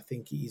 I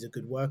think he's a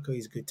good worker.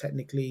 He's good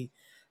technically.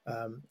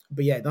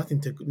 But yeah,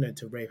 nothing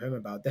to rave home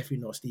about.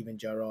 Definitely not Steven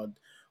Gerrard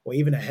or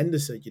even a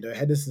Henderson.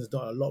 Henderson's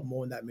done a lot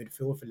more in that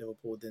midfield for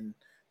Liverpool than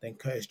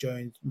Curtis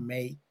Jones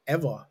may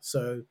ever.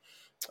 So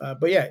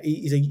But yeah,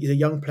 he's a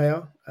young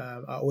player.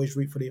 I always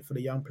root for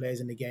the young players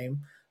in the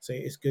game. So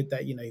it's good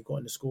that he got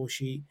on the score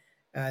sheet,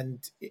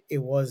 and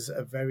it was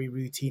a very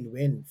routine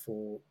win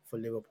for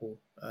Liverpool.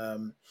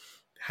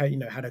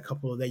 Had a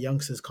couple of their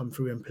youngsters come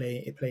through and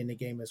play in the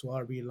game as well.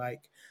 I really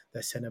like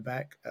their centre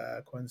back,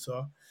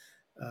 Quansah.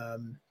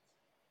 Um,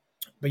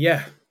 but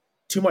yeah,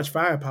 too much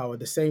firepower.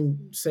 The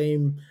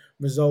same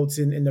results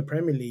in the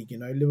Premier League.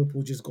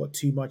 Liverpool just got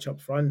too much up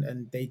front,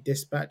 and they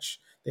dispatch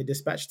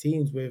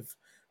teams with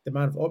the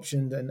amount of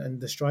options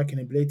and the striking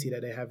ability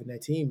that they have in their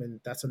team, and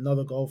that's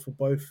another goal for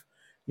both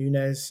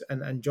Nunes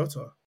and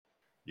Jota.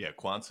 Yeah,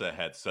 Kwanzaa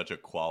had such a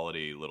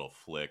quality little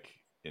flick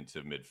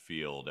into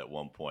midfield at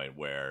one point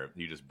where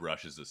he just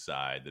brushes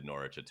aside the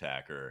Norwich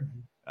attacker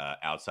Mhm.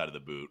 outside of the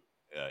boot,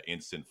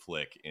 instant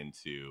flick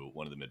into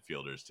one of the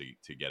midfielders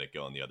to get it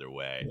going the other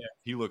way. Yeah,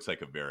 He looks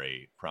like a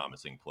very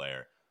promising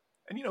player.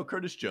 And,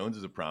 Curtis Jones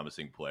is a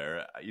promising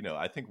player.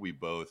 I think we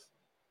both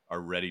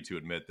are ready to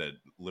admit that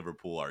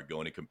Liverpool are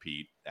going to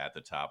compete at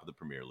the top of the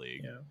Premier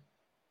League. yeah,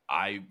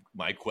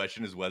 My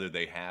question is whether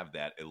they have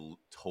that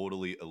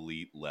totally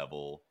elite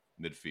level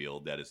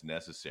midfield that is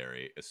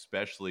necessary,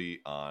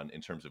 especially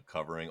in terms of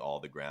covering all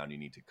the ground you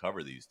need to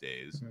cover these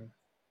days mhm,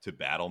 to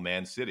battle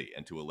Man City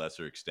and to a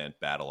lesser extent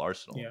battle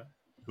Arsenal, yeah,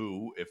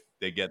 who, if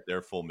they get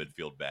their full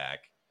midfield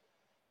back,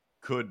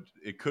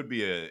 it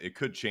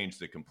could change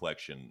the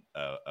complexion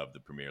of the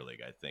Premier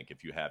League. I think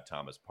if you have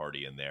Thomas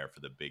Partey in there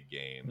for the big mhm,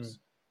 games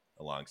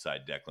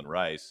alongside Declan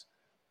Rice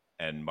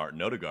and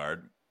Martin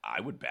Odegaard,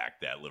 I would back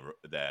that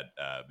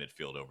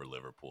midfield over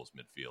Liverpool's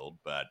midfield,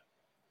 but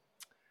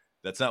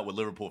that's not what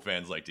Liverpool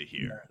fans like to yeah,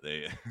 hear.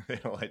 They they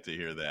don't like to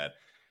hear that,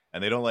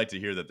 and they don't like to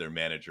hear that their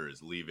manager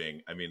is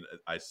leaving. I mean,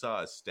 I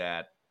saw a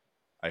stat.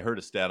 I heard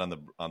a stat on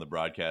the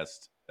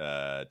broadcast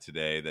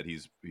today that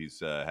he's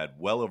had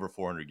well over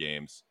 400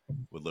 games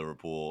with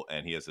Liverpool,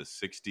 and he has a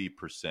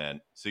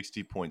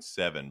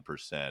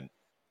 60.7%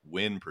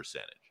 win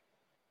percentage.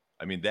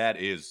 I mean, that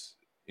is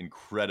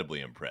incredibly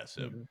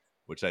impressive, mhm,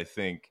 which I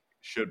think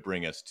should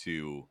bring us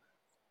to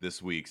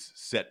this week's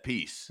set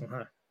piece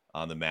uh-huh.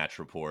 on the match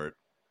report.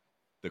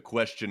 The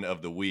question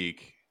of the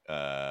week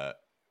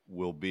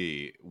will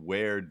be: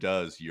 where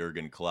does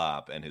Jurgen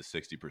Klopp and his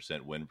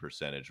 60% win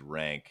percentage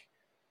rank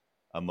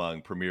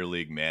among Premier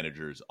League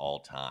managers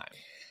all time?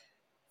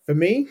 For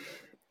me,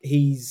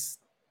 he's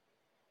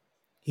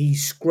he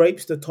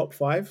scrapes the top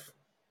five.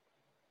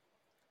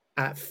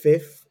 At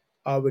fifth,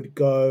 I would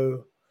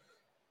go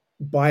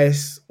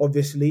bias,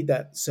 obviously,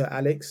 that Sir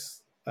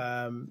Alex,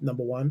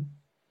 number one.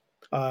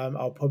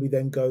 I'll probably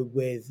then go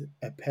with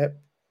a Pep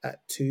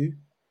at two.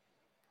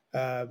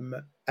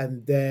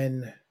 And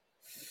then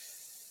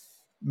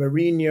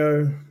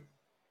Mourinho,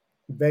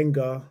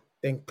 Wenger,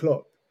 then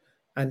Klopp.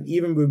 And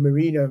even with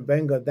Mourinho and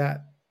Wenger,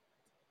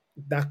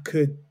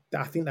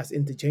 I think that's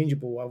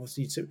interchangeable.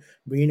 Obviously,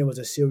 Mourinho was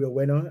a serial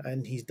winner,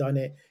 and he's done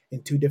it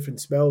in two different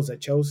spells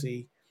at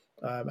Chelsea.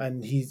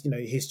 And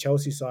his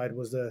Chelsea side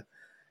was the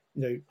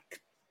you know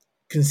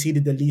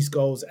conceded the least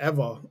goals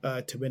ever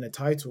to win a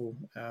title.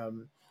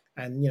 And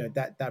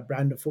that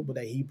brand of football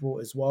that he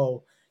brought as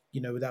well.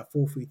 With that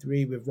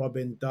 4-3-3 with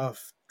Robin,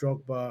 Duff,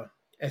 Drogba,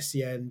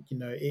 Essien.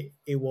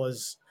 It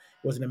was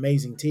an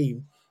amazing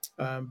team.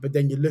 But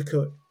then you look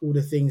at all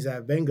the things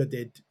that Wenger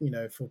did,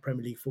 for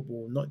Premier League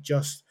football, not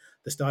just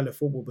the style of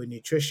football, but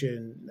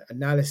nutrition,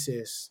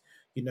 analysis,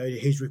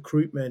 his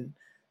recruitment,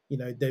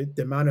 the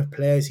amount of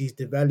players he's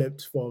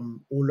developed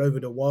from all over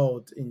the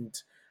world. And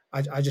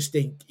I just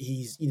think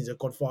he's a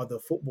godfather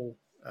of football.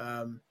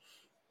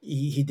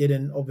 He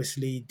didn't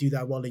obviously do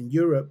that well in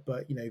Europe,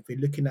 but if you're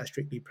looking at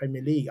strictly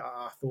Premier League,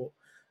 I thought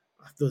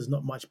there's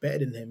not much better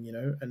than him,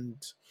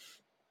 and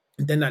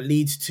then that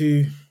leads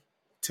to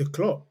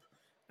Klopp.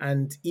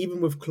 And even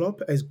with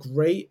Klopp, as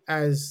great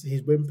as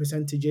his win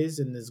percentage is,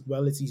 and as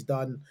well as he's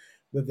done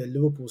with the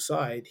Liverpool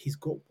side, he's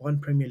got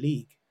one Premier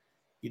League.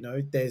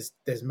 There's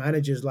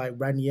managers like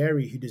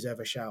Ranieri who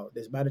deserve a shout.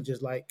 There's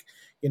managers like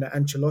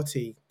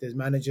Ancelotti. There's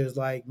managers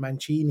like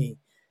Mancini.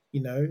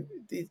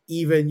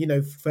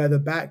 Even further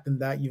back than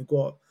that, you've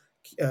got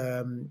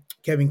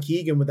Kevin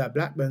Keegan with that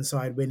Blackburn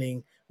side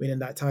winning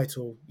that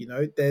title.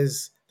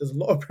 There's a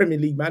lot of Premier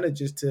League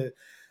managers to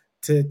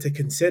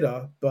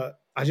consider, but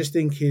I just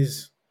think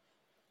his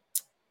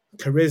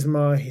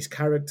charisma, his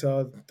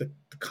character, the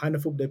kind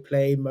of football they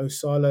play, Mo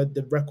Salah,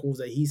 the records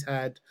that he's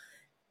had,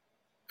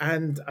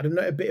 and I don't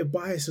know, a bit of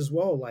bias as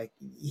well. Like,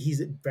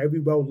 he's very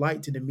well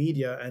liked in the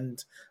media,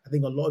 and I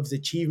think a lot of his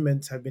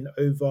achievements have been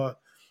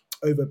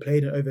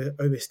overplayed and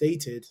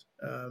overstated.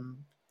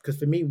 Because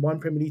for me, one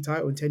Premier League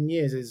title in 10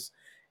 years is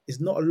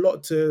not a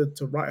lot to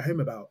write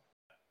home about.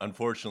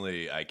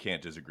 Unfortunately, I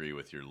can't disagree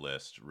with your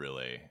list,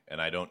 really.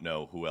 And I don't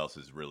know who else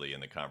is really in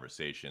the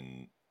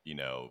conversation.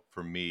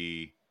 For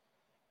me,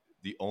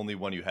 the only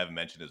one you haven't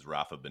mentioned is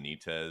Rafa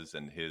Benitez,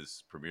 and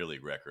his Premier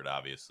League record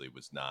obviously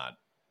was not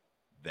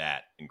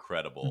that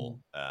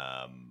incredible.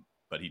 Mm.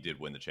 But he did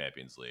win the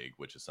Champions League,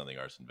 which is something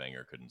Arsene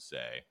Wenger couldn't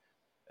say.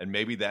 And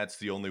maybe that's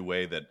the only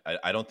way that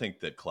I don't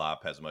think that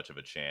Klopp has much of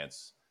a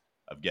chance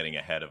of getting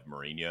ahead of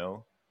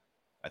Mourinho.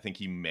 I think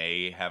he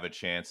may have a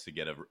chance to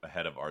get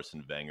ahead of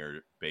Arsene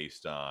Wenger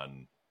based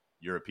on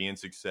European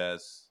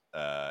success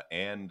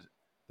and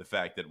the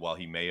fact that while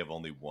he may have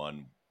only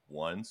won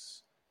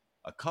once,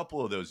 a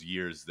couple of those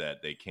years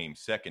that they came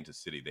second to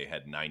City, they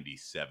had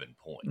 97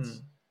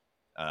 points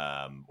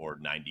or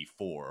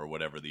 94 or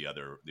whatever the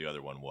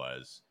other one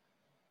was.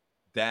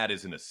 That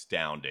is an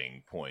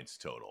astounding points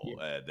total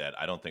that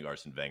I don't think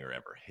Arsene Wenger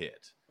ever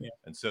hit. Yeah.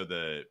 And so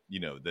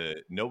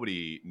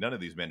none of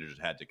these managers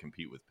had to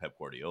compete with Pep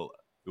Guardiola.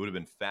 It would have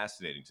been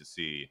fascinating to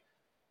see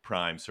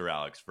prime Sir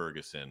Alex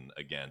Ferguson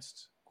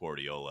against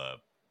Guardiola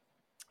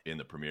in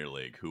the Premier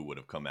League, who would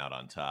have come out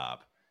on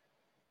top.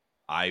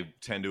 I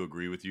tend to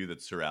agree with you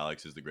that Sir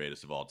Alex is the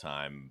greatest of all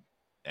time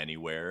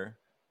anywhere.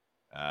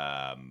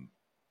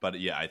 But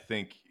yeah, I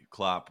think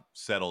Klopp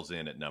settles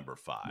in at number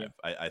 5. Yeah.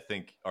 I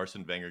think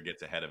Arsene Wenger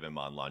gets ahead of him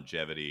on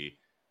longevity,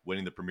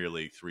 winning the Premier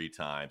League 3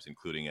 times,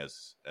 including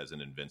as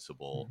an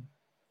invincible,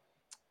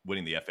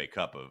 winning the FA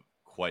Cup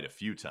quite a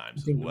few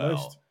times as well.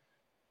 Most.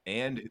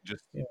 And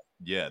just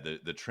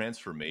the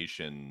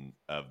transformation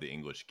of the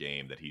English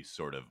game that he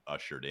sort of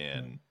ushered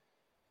in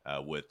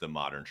with the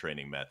modern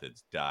training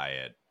methods,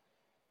 diet.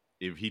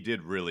 If he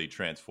did really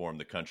transform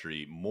the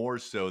country more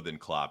so than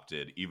Klopp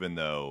did, even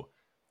though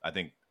I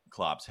think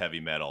Klopp's heavy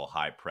metal,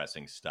 high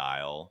pressing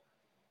style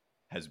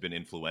has been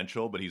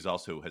influential, but he's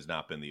also has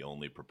not been the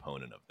only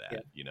proponent of that. Yeah.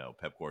 You know,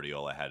 Pep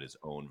Guardiola had his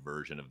own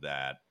version of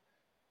that,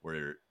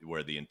 where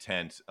the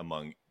intent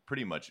among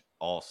pretty much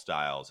all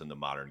styles in the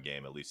modern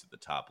game, at least at the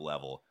top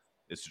level,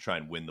 is to try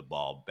and win the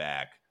ball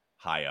back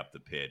high up the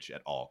pitch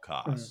at all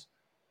costs.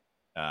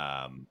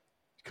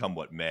 Come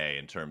what may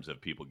in terms of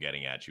people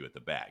getting at you at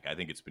the back. I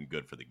think it's been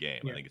good for the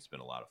game. I think it's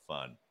been a lot of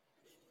fun.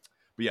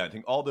 But yeah, I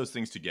think all those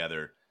things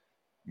together,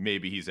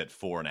 maybe he's at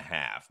 4.5.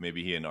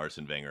 Maybe he and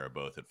Arsene Wenger are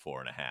both at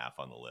 4.5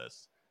 on the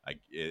list.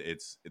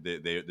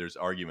 There's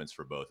arguments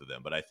for both of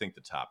them, but I think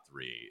the top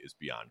 3 is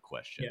beyond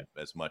question. Yeah.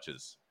 As much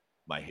as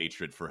my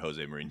hatred for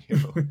Jose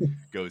Mourinho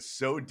goes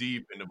so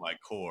deep into my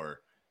core,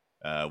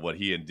 what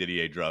he and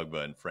Didier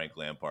Drogba and Frank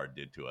Lampard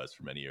did to us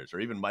for many years, or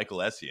even Michael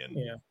Essien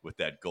with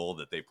that goal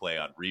that they play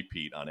on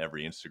repeat on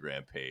every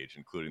Instagram page,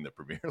 including the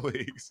Premier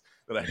Leagues,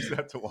 that I just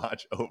have to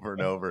watch over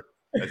and over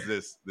as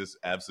this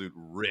absolute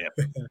rip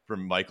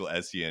from Michael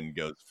Essien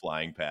goes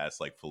flying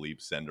past like Philippe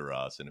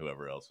Senderos and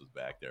whoever else was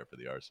back there for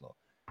the Arsenal.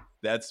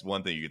 That's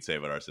one thing you could say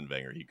about Arsene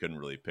Wenger. He couldn't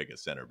really pick a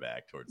center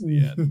back towards the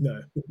end.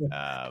 No.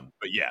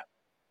 But yeah,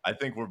 I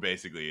think we're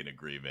basically in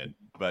agreement.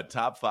 But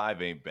top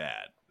 5 ain't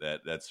bad.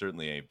 That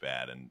certainly ain't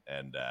bad,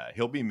 and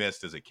he'll be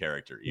missed as a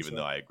character. Even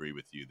though I agree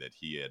with you that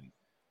he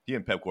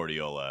and Pep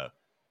Guardiola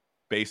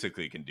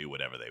basically can do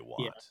whatever they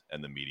want,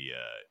 and the media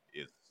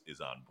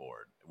is on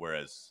board.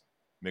 Whereas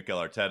Mikel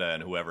Arteta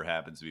and whoever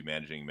happens to be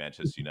managing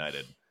Manchester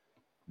United,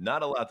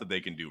 not a lot that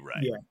they can do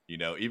right. Yeah. You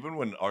know, even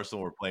when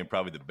Arsenal were playing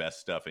probably the best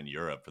stuff in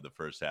Europe for the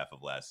first half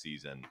of last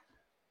season,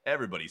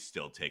 everybody's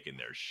still taking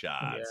their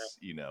shots.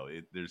 You know,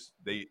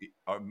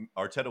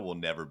 Arteta will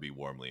never be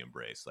warmly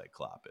embraced like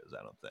Klopp is,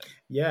 I don't think.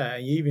 Yeah,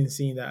 and you even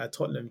seen that at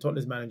Tottenham.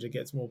 Tottenham's manager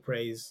gets more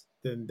praise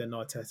than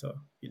Arteta,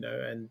 you know,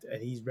 and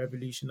he's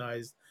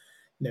revolutionized.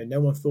 You know,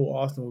 no one thought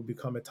Arsenal would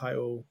become a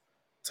title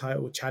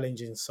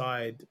challenging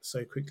side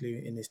so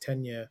quickly in his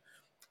tenure,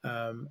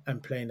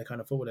 and playing the kind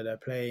of football that they're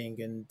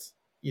playing. And,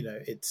 you know,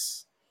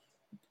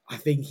 I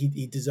think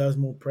he deserves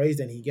more praise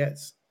than he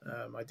gets.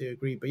 I do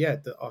agree. But yeah,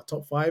 our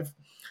top 5,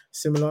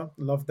 similar.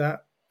 Love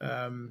that.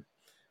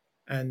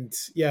 And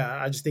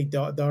yeah, I just think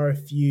there are a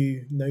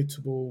few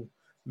notable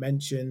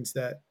mentions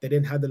that they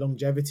didn't have the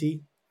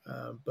longevity,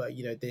 but,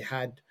 you know, they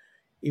had,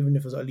 even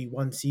if it was only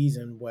one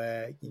season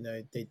where, you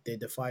know, they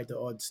defied the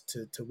odds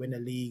to win a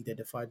league. They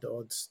defied the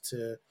odds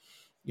to,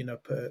 you know,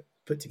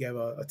 put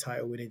together a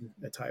title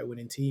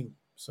winning team.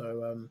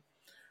 So,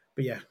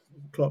 but yeah,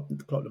 Klopp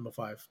number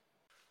 5.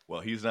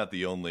 Well, he's not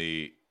the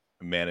only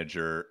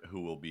manager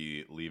who will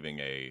be leaving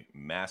a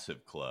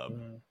massive club.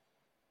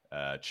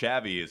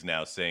 Xavi is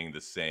now saying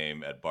the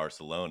same at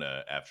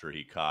Barcelona after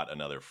he caught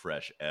another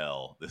fresh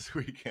L this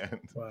weekend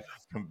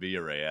from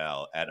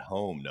Villarreal, at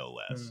home no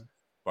less.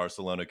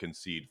 Barcelona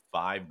concede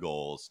 5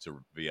 goals to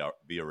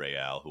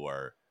Villarreal, who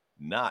are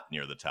not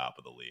near the top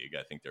of the league.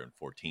 I think they're in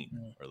 14th,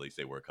 or at least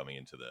they were coming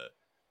into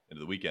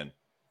the weekend.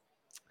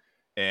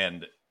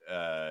 And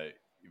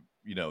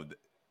you know,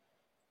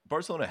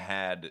 Barcelona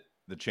had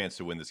the chance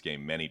to win this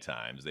game many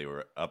times. They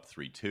were up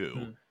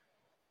 3-2.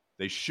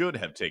 They should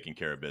have taken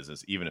care of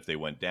business, even if they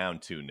went down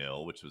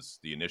 2-0, which was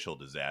the initial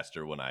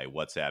disaster when I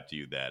WhatsApped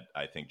you that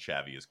I think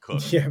Xavi is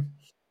cooked. Yeah.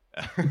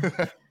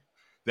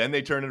 Then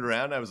they turned it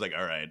around. I was like,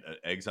 all right,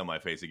 eggs on my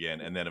face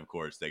again. And then, of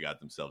course, they got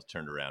themselves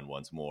turned around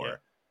once more. Yeah.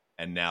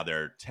 And now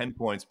they're 10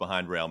 points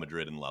behind Real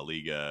Madrid in La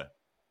Liga,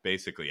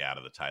 basically out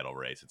of the title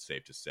race, it's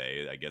safe to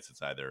say. I guess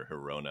it's either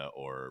Girona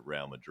or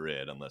Real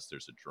Madrid, unless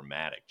there's a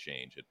dramatic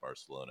change at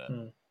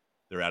Barcelona.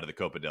 They're out of the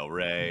Copa del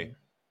Rey.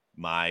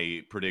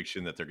 My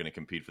prediction that they're going to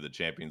compete for the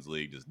Champions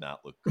League does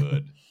not look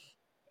good.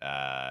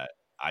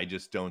 I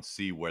just don't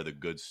see where the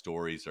good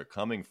stories are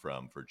coming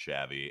from for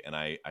Xavi, and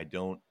I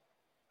don't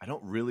I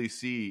don't really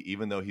see,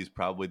 even though he's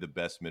probably the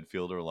best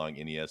midfielder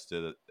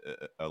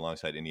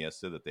alongside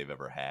Iniesta that they've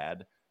ever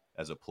had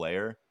as a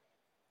player,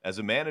 as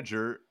a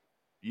manager,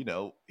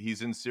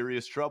 he's in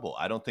serious trouble.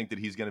 I don't think that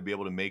he's going to be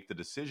able to make the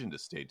decision to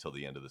stay till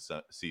the end of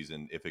the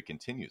season if it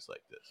continues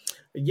like this.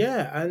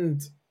 Yeah,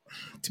 and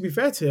to be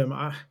fair to him,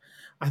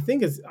 I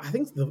think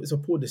it's a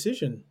poor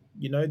decision.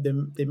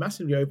 They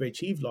massively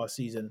overachieved last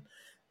season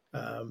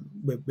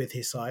with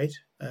his side,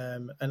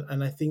 and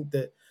I think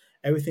that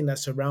everything that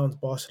surrounds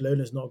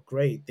Barcelona is not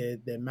great.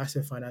 They're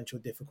massive financial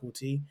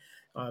difficulty.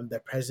 Their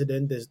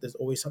president, there's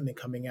always something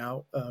coming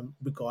out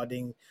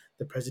regarding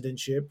the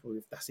presidentship, or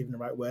if that's even the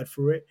right word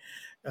for it.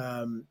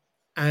 Um,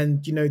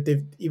 and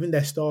they've even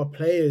their star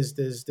players.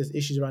 There's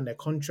issues around their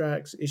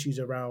contracts, issues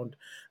around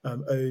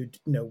owed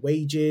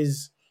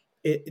wages.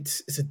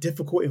 It's a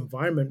difficult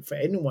environment for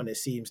anyone, it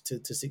seems,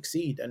 to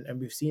succeed,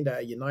 and we've seen that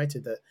at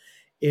United, that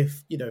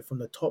if from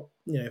the top,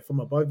 from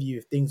above you,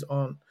 if things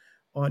aren't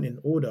in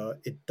order,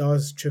 it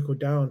does trickle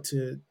down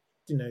to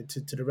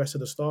the rest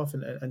of the staff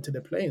and to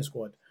the playing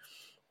squad.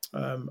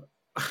 um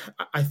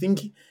I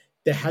think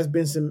there has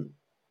been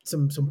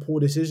some poor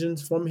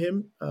decisions from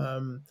him.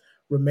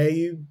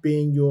 Romeu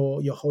being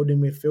your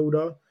holding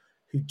midfielder,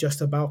 who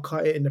just about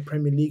cut it in the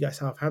Premier League at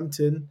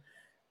Southampton.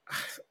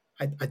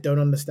 I don't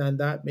understand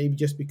that. Maybe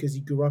just because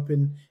he grew up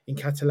in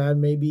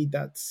Catalan, maybe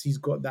he's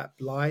got that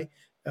bly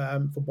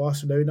for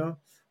Barcelona.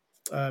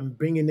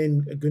 Bringing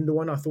in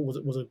Gundogan, I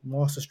thought was a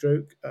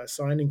masterstroke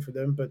signing for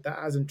them, but that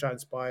hasn't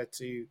transpired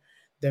to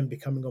them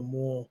becoming a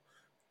more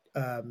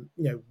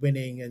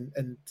winning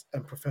and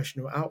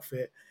professional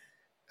outfit.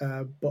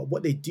 But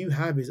what they do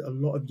have is a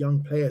lot of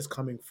young players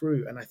coming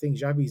through, and I think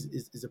Xavi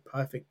is a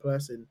perfect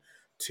person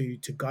to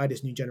guide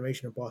this new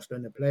generation of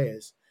Barcelona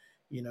players.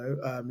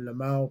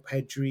 Lamel,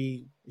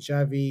 Pedri,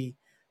 Xavi,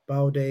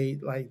 Balde,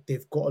 like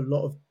they've got a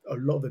lot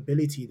of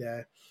ability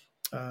there.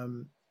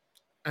 Um,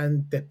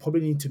 and they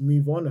probably need to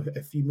move on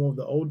a few more of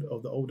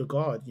the older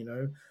guard.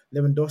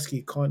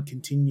 Lewandowski can't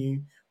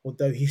continue,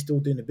 although he's still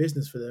doing the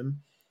business for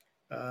them.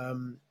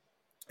 Um,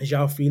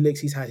 João Felix,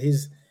 he's had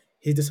his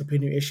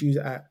disciplinary issues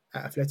at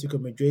Atletico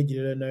Madrid.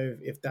 You don't know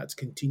if that's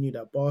continued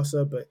at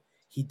Barca, but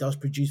he does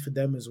produce for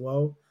them as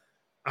well.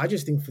 I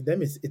just think for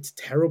them it's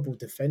terrible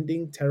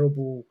defending,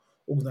 terrible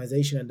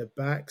organization at the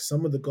back.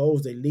 Some of the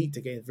goals they leaked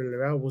against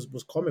Villarreal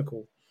was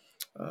comical.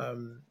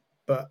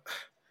 But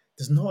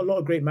there's not a lot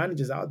of great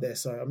managers out there,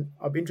 so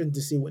I'll be interested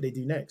to see what they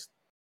do next.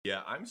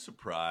 Yeah, I'm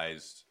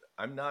surprised.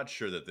 I'm not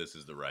sure that this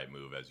is the right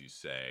move, as you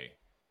say.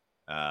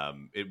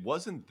 It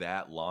wasn't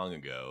that long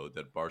ago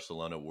that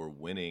Barcelona were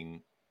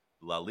winning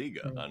La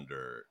Liga Mm,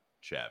 under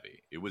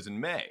Xavi. It was in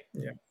May,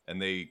 yeah,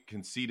 and they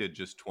conceded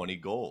just 20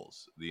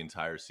 goals the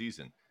entire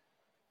season.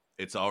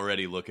 It's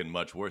already looking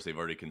much worse. They've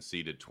already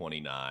conceded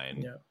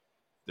 29.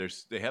 yeah,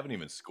 They haven't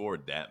even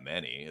scored that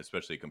many,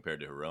 especially compared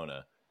to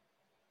Girona.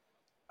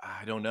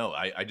 I don't know.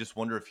 I just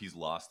wonder if he's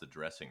lost the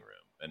dressing room.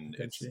 And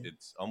potentially.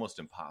 it's almost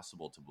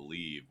impossible to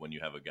believe when you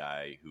have a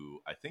guy who,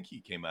 I think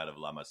he came out of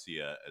La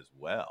Masia as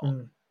well,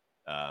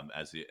 Mm,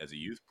 as a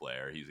youth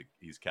player.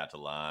 He's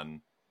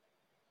Catalan.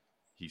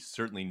 He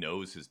certainly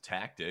knows his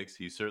tactics.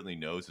 He certainly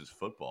knows his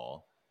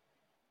football.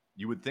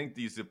 You would think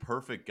he's the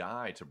perfect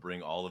guy to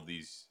bring all of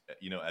these,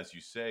 as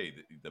you say,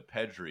 the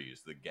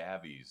Pedris, the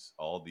Gavis,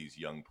 all these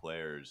young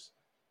players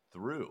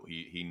through.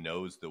 He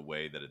knows the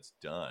way that it's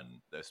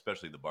done,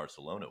 especially the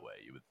Barcelona way,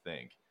 you would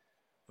think.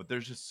 But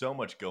there's just so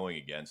much going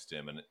against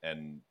him,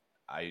 and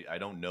I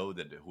don't know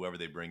that whoever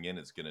they bring in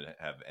is going to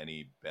have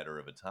any better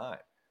of a time.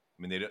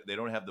 I mean, they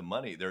don't have the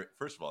money.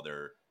 First of all,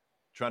 they're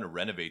trying to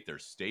renovate their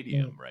mm,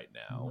 stadium right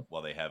now mm.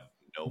 while they have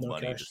no No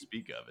money to cash.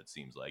 speak of. It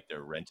seems like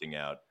they're renting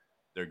out.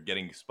 They're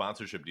getting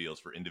sponsorship deals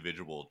for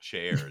individual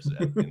chairs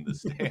in the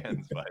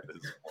stands by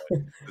this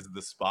point. This is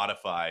the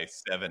Spotify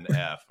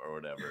 7F or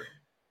whatever.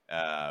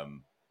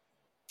 Um,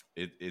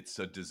 it's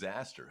a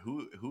disaster.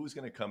 Who's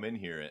going to come in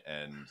here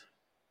and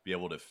be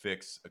able to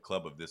fix a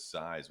club of this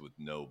size with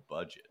no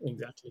budget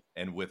Exactly.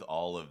 and with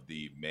all of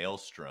the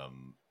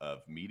maelstrom of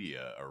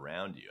media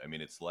around you? I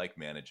mean, it's like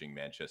managing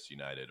Manchester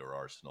United or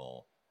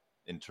Arsenal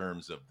in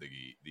terms of the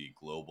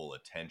global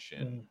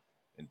attention, Mm,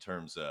 in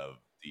terms of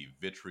the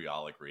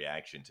vitriolic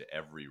reaction to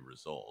every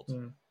result,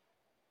 mm.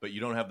 but you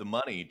don't have the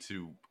money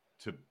to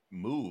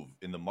move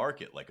in the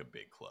market like a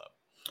big club.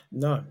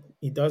 No,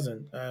 he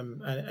doesn't.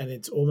 And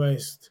it's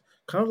almost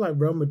kind of like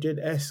Real Madrid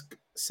esque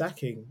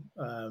sacking.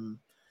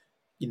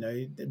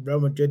 Real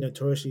Madrid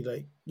notoriously,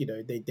 like,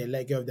 they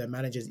let go of their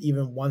managers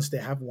even once they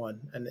have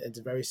one, and it's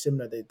very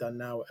similar they've done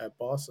now at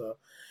Barca.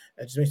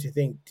 It just makes you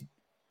think: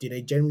 do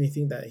they genuinely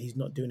think that he's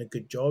not doing a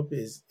good job?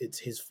 Is it's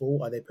his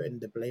fault? Are they putting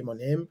the blame on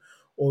him,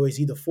 or is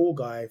he the fall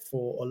guy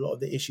for a lot of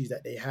the issues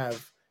that they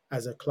have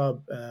as a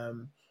club,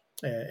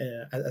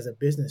 as a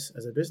business,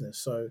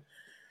 So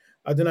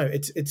I don't know.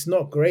 It's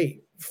not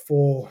great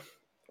for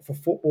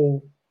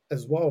football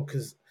as well,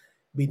 because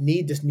we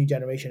need this new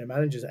generation of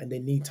managers, and they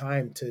need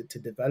time to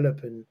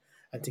develop and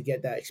to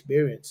get that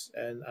experience.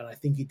 And I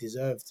think he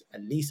deserved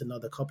at least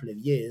another couple of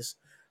years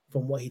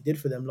from what he did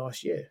for them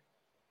last year.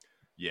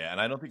 Yeah,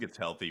 and I don't think it's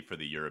healthy for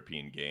the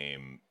European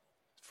game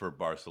for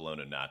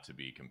Barcelona not to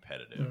be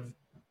competitive.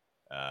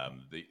 Mm.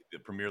 The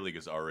Premier League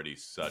is already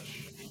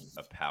such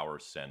a power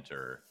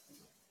center.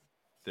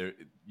 There,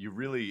 you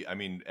really, I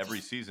mean,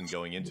 every season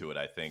going into it,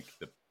 I think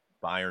the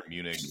Bayern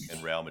Munich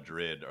and Real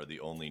Madrid are the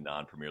only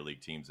non-Premier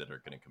League teams that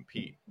are going to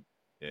compete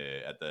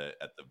at the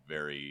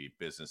very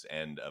business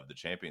end of the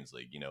Champions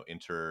League. You know,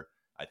 Inter,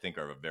 I think,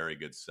 are a very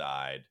good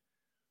side,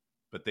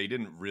 but they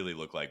didn't really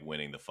look like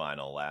winning the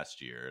final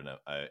last year, and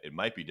it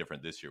might be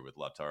different this year with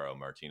Lautaro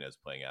Martinez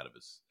playing out of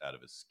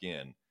his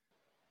skin.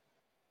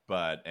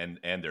 But and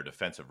their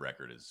defensive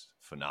record is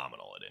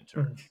phenomenal at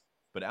Inter. Mm.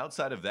 But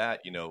outside of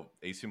that, you know,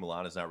 AC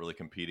Milan is not really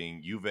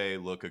competing. Juve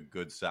look a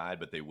good side,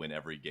 but they win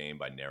every game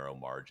by narrow Yeah.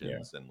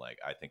 margins, and like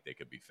I think they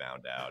could be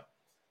found out.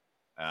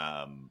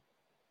 Um,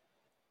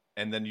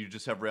 and then you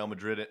just have Real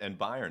Madrid and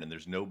Bayern, and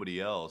there's nobody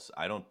else.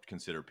 I don't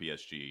consider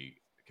PSG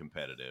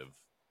competitive,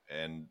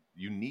 and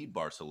you need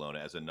Barcelona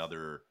as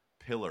another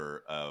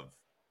pillar of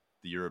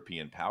the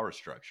European power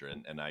structure,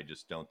 and I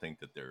just don't think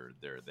that they're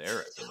there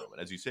at the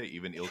moment. As you say,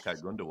 even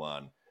Ilkay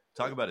Gundogan,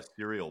 talk about a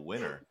serial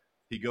winner.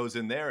 He goes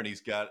in there and he's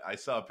got. I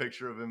saw a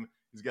picture of him.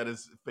 He's got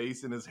his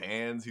face in his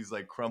hands. He's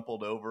like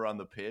crumpled over on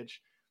the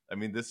pitch. I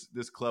mean, this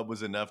club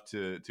was enough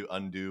to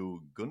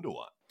undo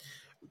Gundogan.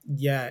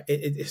 Yeah,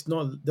 it's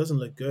not doesn't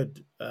look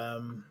good,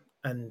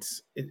 and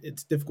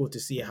it's difficult to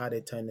see how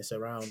they turn this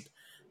around.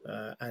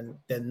 And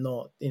they're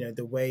not,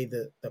 the way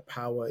that the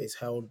power is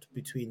held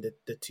between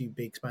the two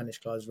big Spanish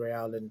clubs,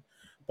 Real and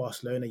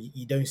Barcelona.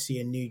 You don't see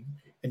a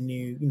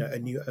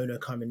new owner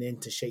coming in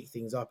to shake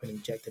things up and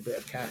inject a bit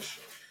of cash.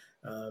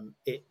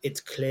 It's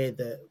clear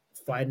that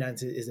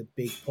finance is a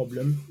big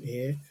problem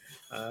here,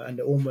 and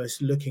they're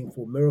almost looking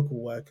for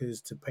miracle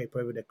workers to paper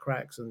over the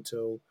cracks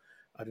until,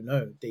 I don't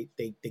know, they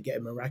get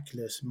a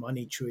miraculous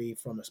money tree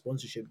from a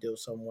sponsorship deal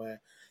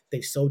somewhere.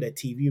 They sold their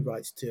TV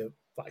rights to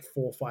like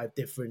 4 or 5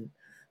 different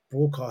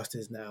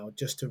broadcasters now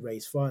just to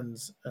raise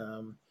funds.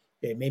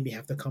 It maybe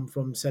have to come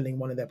from selling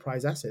one of their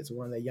prize assets,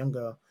 one of the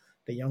younger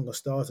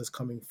stars that's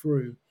coming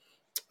through.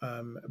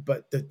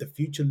 But the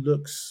future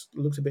looks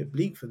a bit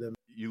bleak for them.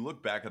 You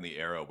look back on the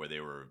era where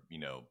they were, you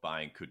know,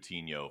 buying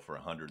Coutinho for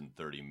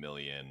 130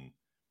 million.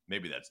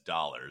 Maybe that's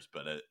dollars,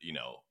 but you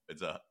know,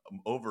 it's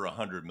over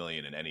 100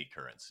 million in any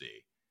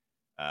currency.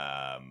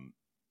 Um,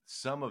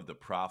 some of the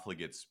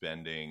profligate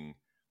spending,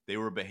 they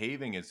were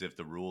behaving as if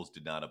the rules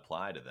did not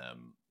apply to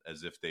them,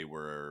 as if they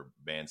were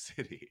Man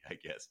City, I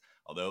guess.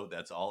 Although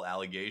that's all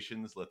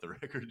allegations. Let the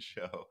record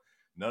show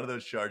none of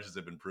those charges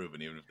have been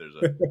proven, even if there's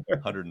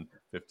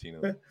 115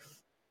 of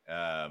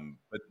them.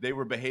 But they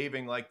were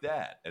behaving like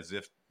that, as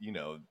if, you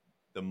know,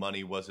 the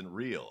money wasn't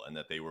real and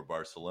that they were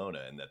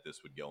Barcelona and that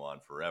this would go on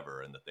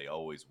forever and that they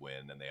always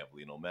win and they have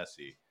Lionel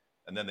Messi.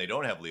 And then they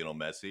don't have Lionel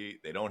Messi,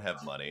 they don't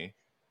have money,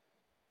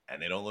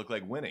 and they don't look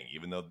like winning,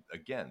 even though,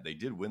 again, they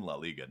did win La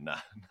Liga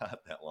not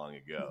that long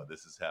ago.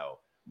 This is how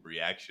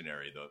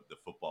reactionary the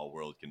football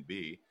world can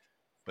be.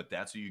 But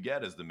that's who you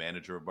get as the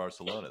manager of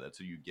Barcelona. That's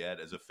who you get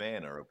as a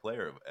fan or a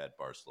player at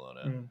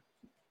Barcelona. Mm.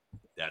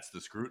 That's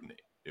the scrutiny.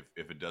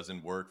 If it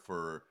doesn't work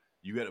for,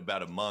 you get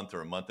about a month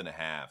or a month and a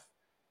half,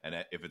 and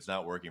if it's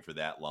not working for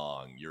that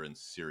long, you're in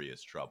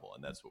serious trouble,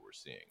 and that's what we're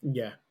seeing.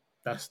 Yeah,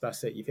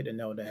 that's it. You've hit the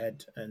nail on the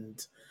head. And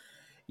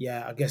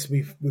yeah, I guess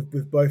with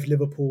both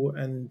Liverpool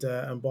and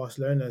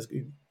Barcelona,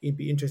 it'd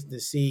be interesting to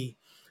see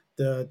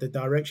the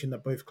direction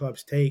that both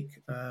clubs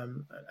take,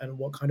 and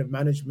what kind of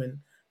management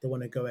they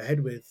want to go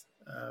ahead with.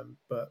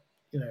 But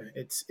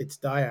it's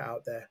dire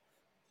out there.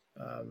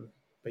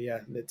 But yeah,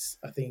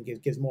 I think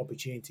it gives more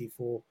opportunity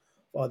for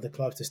other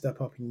clubs to step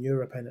up in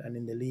Europe and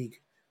in the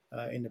league,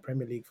 in the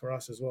Premier League for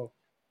us as well.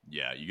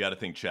 Yeah, you got to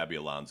think Xabi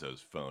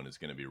Alonso's phone is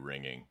going to be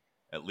ringing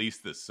at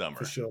least this For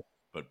summer, sure.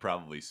 but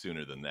probably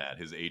sooner than that.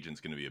 His agent's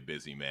going to be a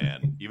busy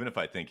man, even if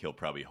I think he'll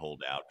probably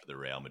hold out for the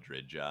Real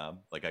Madrid job.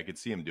 Like, I could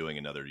see him doing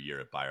another year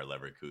at Bayer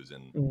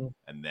Leverkusen Mm,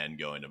 and then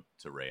going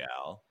to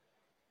Real.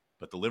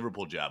 But the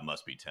Liverpool job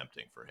must be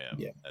tempting for him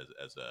yeah.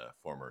 as a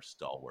former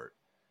stalwart.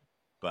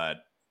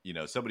 But, you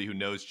know, somebody who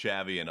knows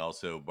Xavi and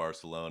also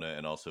Barcelona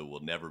and also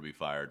will never be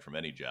fired from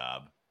any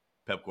job,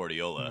 Pep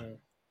Guardiola, Mm,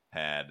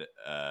 had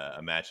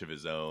a match of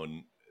his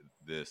own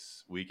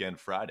this weekend,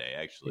 Friday,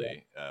 yeah.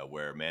 actually,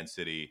 where Man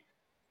City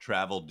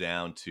traveled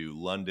down to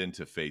London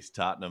to face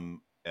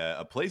Tottenham,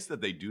 a place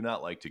that they do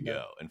not like to No.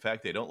 go. In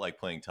fact, they don't like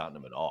playing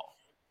Tottenham at all.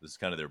 This is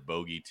kind of their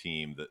bogey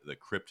team, the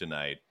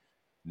kryptonite.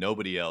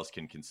 Nobody else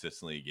can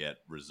consistently get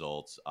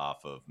results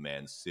off of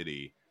Man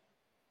City.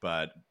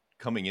 But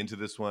coming into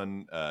this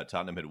one,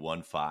 Tottenham had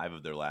won 5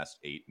 of their last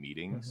 8 Hmm.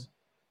 meetings,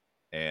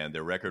 and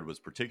their record was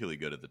particularly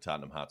good at the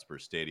Tottenham Hotspur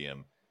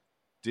Stadium.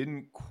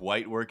 Didn't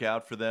quite work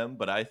out for them,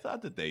 but I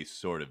thought that they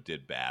sort of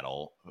did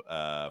battle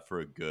for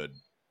a good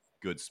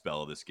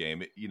spell of this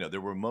game. You know, there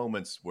were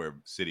moments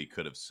where City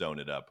could have sewn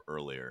it up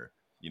earlier.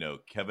 You know,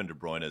 Kevin De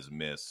Bruyne's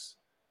miss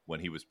when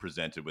he was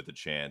presented with a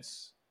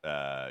chance,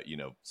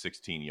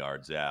 16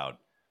 yards out.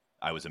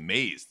 I was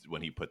amazed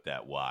when he put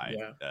that wide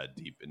Yeah.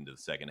 deep into the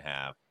second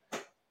half.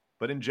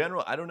 But in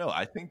general, I don't know.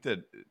 I think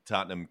that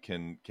Tottenham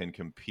can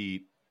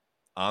compete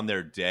on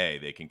their day.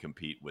 They can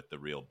compete with the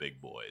real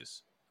big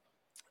boys.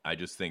 I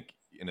just think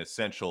in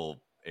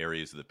essential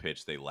areas of the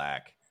pitch, they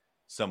lack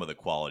some of the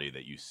quality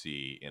that you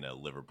see in a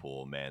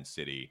Liverpool, Man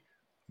City,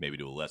 maybe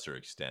to a lesser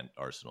extent,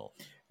 Arsenal.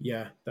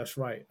 Yeah, that's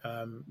right.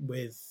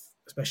 With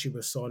especially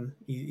with Son,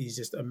 he's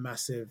just a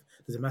massive.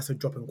 There's a massive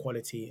drop in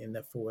quality in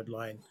their forward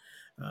line,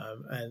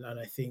 and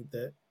I think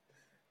that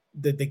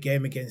the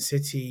game against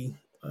City,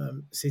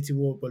 City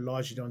were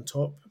largely on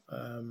top.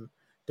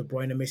 De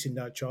Bruyne missing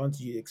that chance,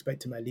 you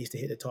expect him at least to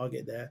hit the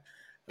target there.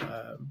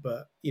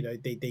 But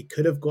they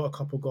could have got a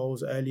couple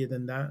goals earlier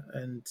than that,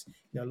 and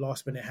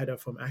last minute header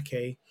from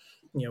Ake,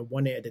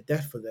 won it at the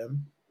death for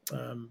them.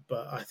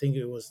 But I think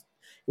it was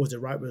the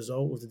right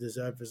result, it was a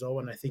deserved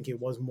result, and I think it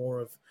was more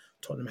of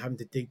Tottenham having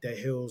to dig their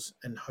heels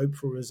and hope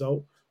for a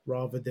result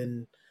rather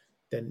than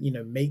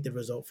make the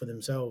result for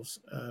themselves.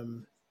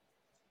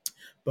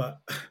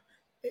 But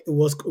it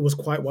was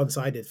quite one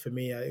sided for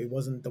me. There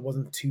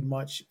wasn't too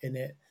much in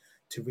it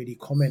to really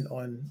comment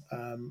on,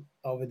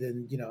 other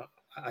than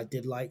I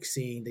did like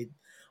seeing the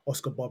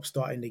Oscar Bob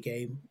starting the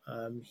game.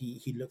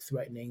 He looked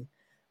threatening,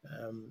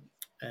 um,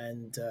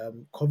 and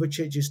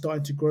Kovacic is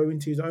starting to grow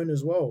into his own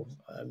as well.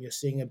 You're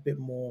seeing a bit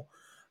more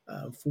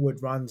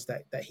forward runs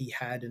that he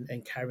had,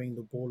 and carrying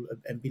the ball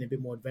and being a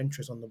bit more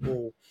adventurous on the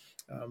ball,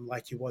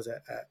 like he was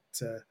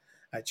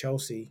at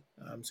Chelsea.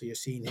 So you're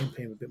seeing him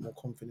playing with a bit more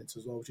confidence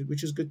as well,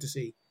 which is good to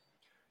see.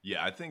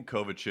 Yeah, I think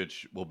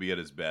Kovacic will be at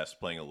his best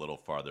playing a little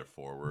farther Mm.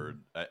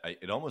 forward.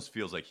 It almost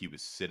feels like he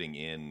was sitting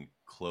in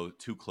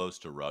too close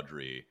to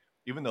Rodri,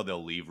 even though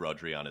they'll leave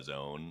Rodri on his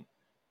own.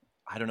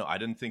 I don't know. I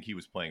didn't think he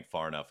was playing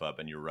far enough up.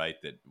 And you're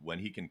right that when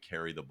he can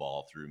carry the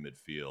ball through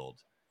midfield,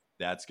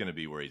 that's going to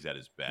be where he's at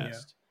his Yeah,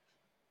 best.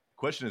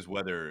 Question is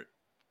whether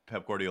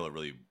Pep Guardiola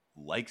really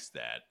likes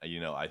that.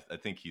 I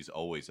think he's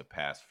always a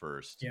pass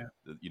first, yeah,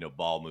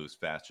 ball moves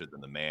faster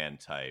than the man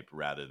type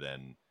rather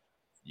than,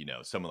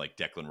 someone like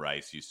Declan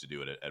Rice used to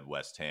do it at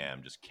West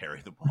Ham, just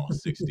carry the ball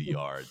 60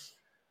 yards.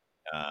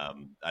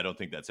 I don't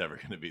think that's ever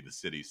going to be the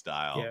City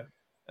style. yeah,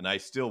 And I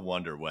still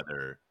wonder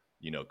whether,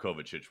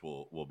 Kovacic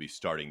will be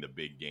starting the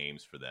big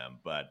games for them.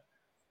 But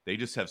they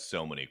just have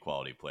so many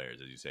quality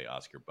players. As you say,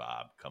 Oscar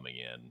Bob coming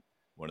in,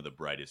 one of the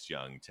brightest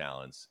young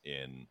talents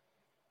in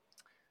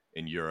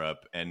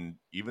Europe, and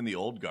even the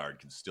old guard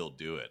can still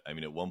do it. I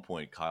mean, at one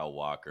point, Kyle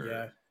Walker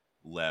yeah.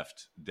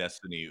 left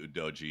Destiny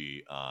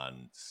Udoji on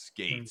Mm.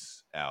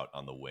 skates out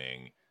on the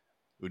wing.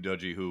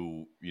 Udoji,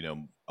 who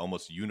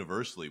almost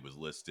universally was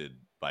listed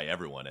by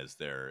everyone as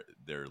their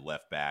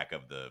left back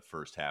of the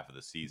first half of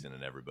the season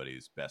and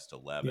everybody's best Yeah,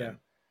 11.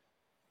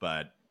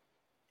 But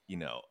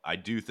I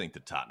do think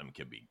that Tottenham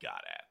can be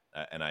got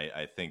at, and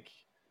I think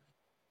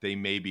they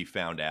may be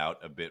found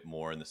out a bit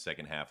more in the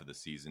second half of the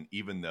season,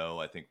 even though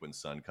I think when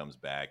Son comes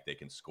back, they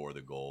can score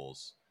the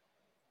goals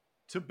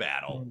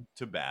mm.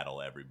 to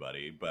battle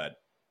everybody. But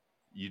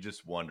you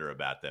just wonder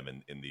about them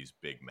in these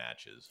big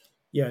matches.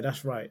 Yeah,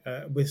 that's right.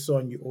 With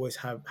Son, you always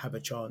have a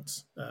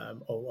chance,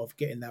 of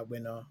getting that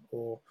winner,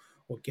 or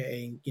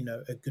getting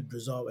a good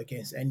result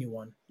against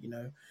anyone.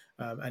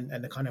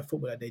 And the kind of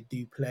football that they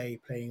do play,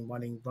 playing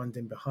running runs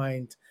in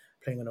behind,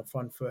 playing on a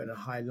front foot and a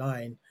high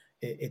line,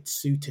 it's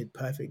suited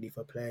perfectly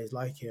for players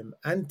like him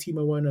and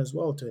Timo Werner as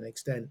well to an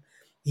extent.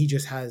 He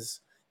just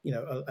has,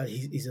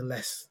 he's a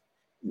less,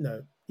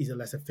 he's a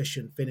less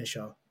efficient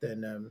finisher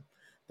than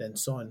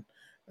Son.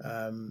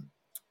 Um,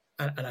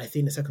 and I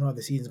think the second half of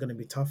the season is going to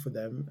be tough for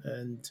them.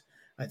 And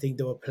I think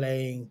they were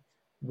playing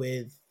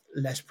with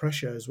less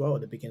pressure as well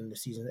at the beginning of the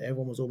season.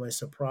 Everyone was almost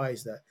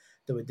surprised that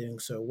they were doing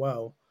so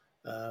well.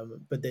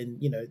 But then,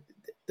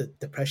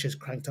 the pressure's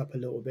cranked up a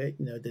little bit.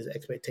 There's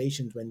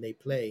expectations when they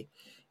play.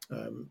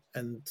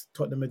 And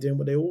Tottenham are doing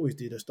what they always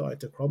do. They're starting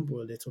to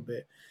crumble a little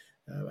bit.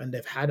 And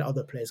they've had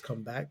other players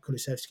come back.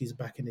 Kulusevski's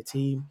back in the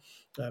team.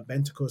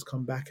 Bentancur's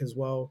come back as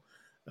well.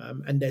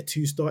 And their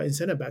two starting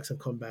centre backs have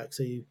come back.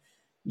 So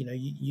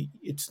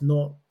it's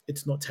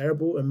not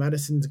terrible, and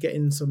Madison's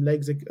getting some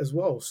legs as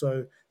well.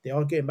 So they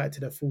are getting back to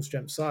their full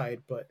strength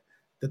side, but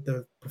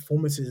the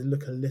performances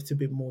look a little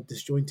bit more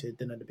disjointed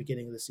than at the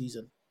beginning of the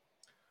season.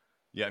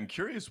 Yeah, I'm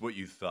curious what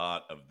you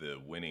thought of the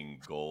winning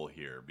goal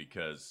here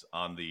because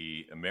on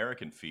the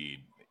American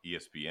feed,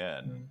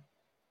 ESPN,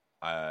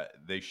 Mm,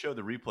 they show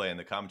the replay and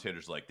the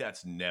commentators like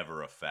that's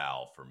never a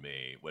foul for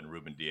me when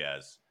Ruben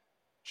Diaz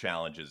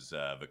challenges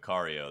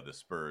Vicario, the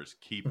Spurs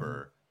mhm.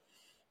 keeper.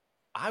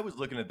 I was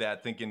looking at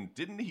that thinking,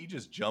 didn't he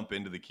just jump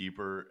into the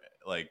keeper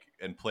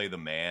and play the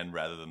man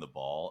rather than the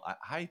ball?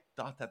 I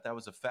thought that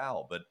was a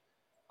foul, but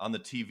on the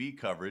TV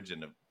coverage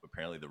and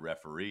apparently the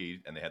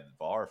referee and they had the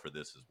VAR for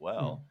this as Mm.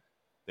 well.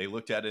 They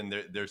looked at it and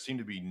there seemed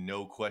to be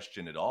no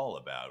question at all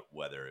about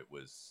whether it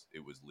was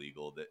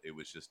legal. That it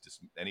was just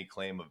any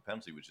claim of a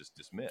penalty was just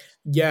dismissed.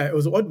 Yeah, it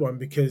was an odd one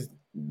because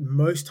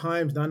most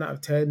times, 9 out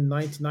of 10,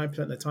 99%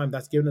 of the time,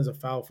 that's given as a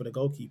foul for the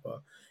goalkeeper.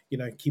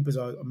 Keepers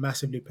are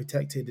massively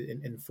protected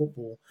in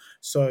football.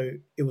 So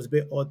it was a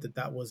bit odd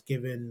that was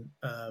given,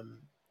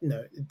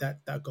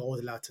 that goal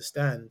was allowed to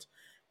stand.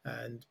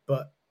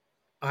 But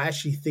I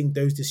actually think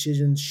those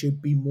decisions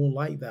should be more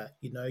like that.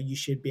 You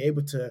should be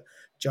able to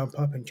jump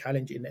up and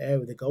challenge in the air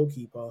with the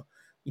goalkeeper.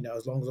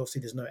 As long as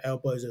obviously there's no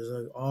elbows, there's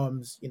no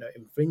arms,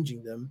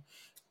 infringing them.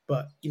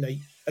 But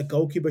a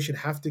goalkeeper should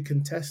have to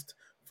contest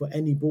for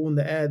any ball in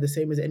the air the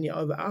same as any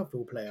other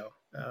outfield player.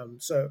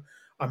 So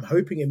I'm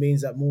hoping it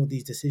means that more of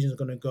these decisions are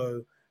going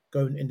to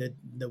go in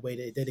the way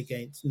they did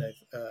against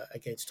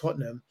against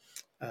Tottenham.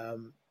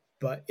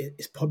 But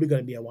it's probably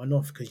going to be a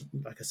one-off because,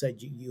 like I said,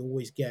 you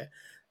always get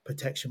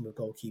protection with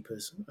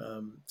goalkeepers.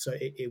 So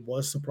it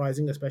was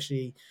surprising,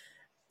 especially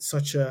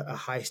such a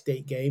high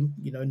stake game,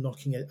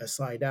 knocking a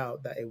side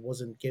out, that it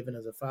wasn't given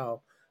as a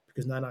foul,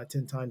 because 9 out of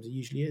 10 times it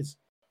usually is.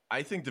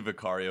 I think the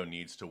Vicario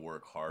needs to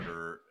work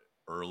harder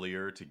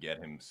earlier to get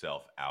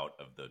himself out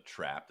of the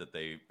trap that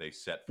they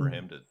set for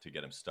him to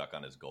get him stuck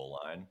on his goal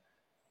line.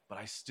 But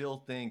I still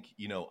think,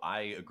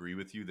 I agree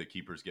with you that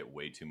keepers get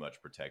way too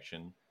much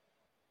protection.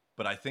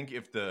 But I think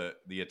if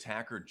the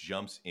attacker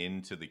jumps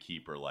into the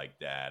keeper like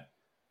that,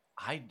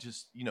 I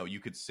just, you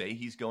could say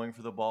he's going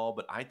for the ball,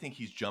 but I think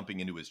he's jumping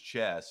into his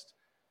chest,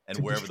 and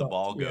To wherever the disrupt,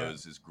 ball yeah.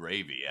 goes is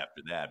gravy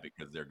after that,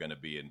 because they're going to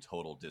be in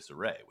total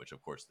disarray, which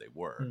of course they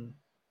were.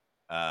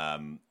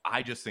 Mm.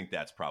 I just think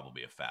that's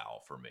probably a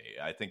foul for me.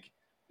 I think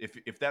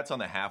if that's on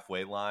the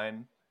halfway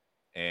line,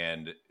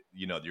 and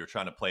you're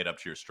trying to play it up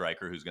to your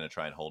striker who's going to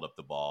try and hold up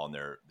the ball, and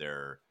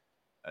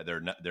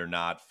they're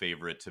not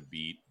favorite to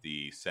beat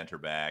the center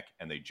back,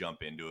 and they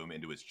jump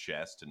into his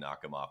chest to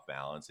knock him off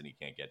balance, and he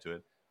can't get to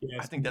it. I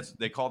Yes. think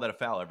they call that a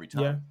foul every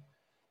Yeah. time.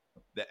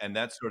 And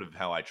that's sort of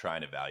how I try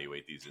and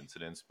evaluate these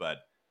incidents. But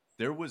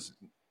there was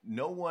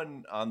no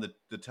one on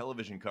the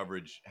television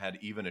coverage had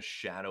even a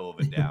shadow of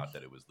a doubt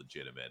that it was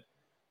legitimate.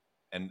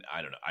 And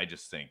I don't know. I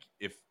just think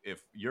if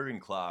Jurgen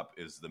Klopp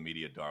is the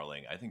media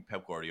darling, I think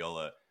Pep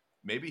Guardiola,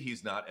 maybe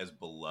he's not as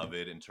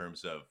beloved in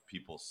terms of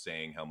people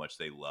saying how much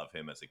they love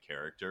him as a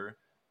character,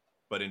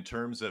 but in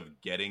terms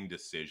of getting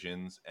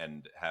decisions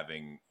and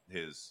having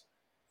his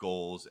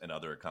goals and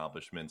other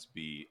accomplishments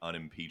be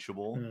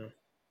unimpeachable, Mm.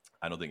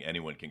 I don't think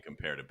anyone can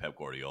compare to Pep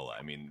Guardiola.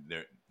 I mean,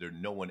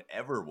 no one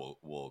ever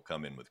will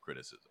come in with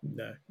criticism.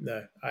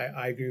 No,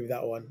 I agree with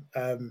that one.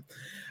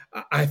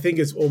 I think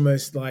it's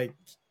almost like,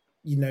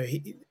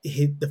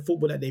 the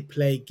football that they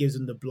play gives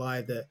him the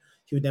blie that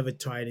he would never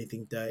try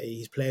anything dirty.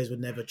 His players would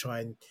never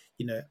try and,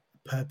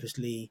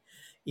 purposely,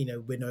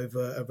 win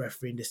over a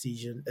refereeing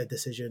decision,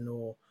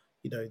 or,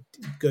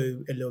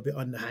 go a little bit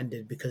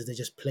underhanded, because they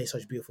just play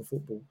such beautiful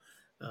football.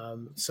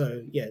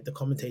 So yeah, the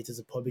commentators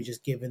are probably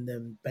just giving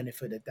them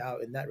benefit of the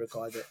doubt in that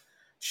regard, that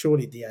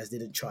surely Diaz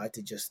didn't try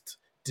to just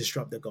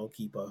disrupt the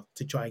goalkeeper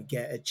to try and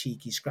get a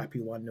cheeky, scrappy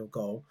 1-0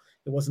 goal.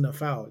 It wasn't a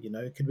foul,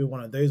 it could be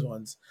one of those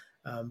ones.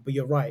 But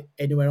you're right.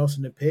 Anywhere else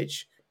on the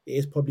pitch, it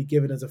is probably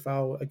given as a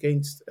foul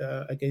against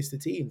the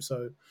team.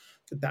 So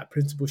that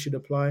principle should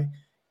apply,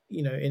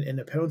 in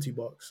the penalty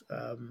box.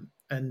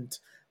 And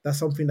that's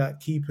something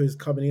that keepers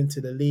coming into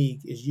the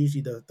league is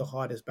usually the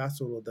hardest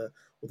battle, or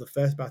the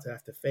first battle they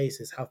have to face,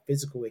 is how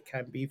physical it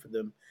can be for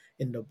them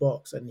in the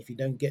box. And if you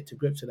don't get to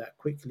grips with that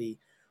quickly,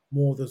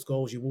 more of those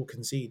goals you will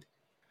concede.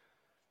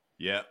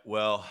 Yeah,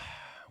 well,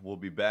 we'll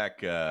be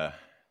back.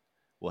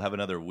 We'll have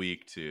another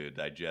week to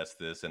digest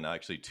this, and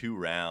actually 2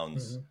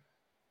 rounds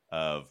Mm-hmm.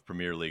 of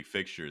Premier League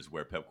fixtures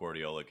where Pep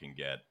Guardiola can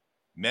get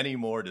many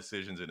more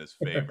decisions in his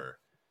favor.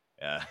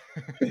 Uh,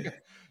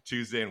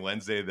 Tuesday and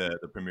Wednesday, the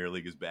Premier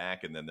League is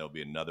back, and then there'll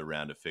be another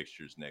round of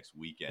fixtures next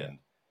weekend.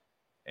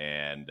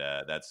 And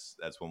that's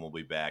when we'll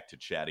be back to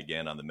chat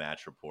again on the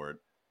match report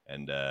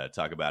and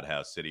talk about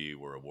how City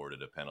were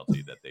awarded a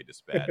penalty that they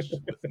dispatched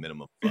with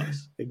minimum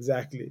fuss.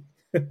 Exactly.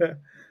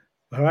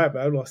 All right,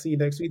 man. I'll see you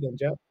next week then,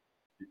 Jack.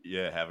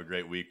 Yeah, have a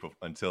great week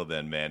until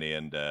then, Manny,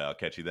 and I'll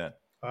catch you then.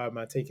 All right,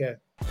 man. Take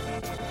care.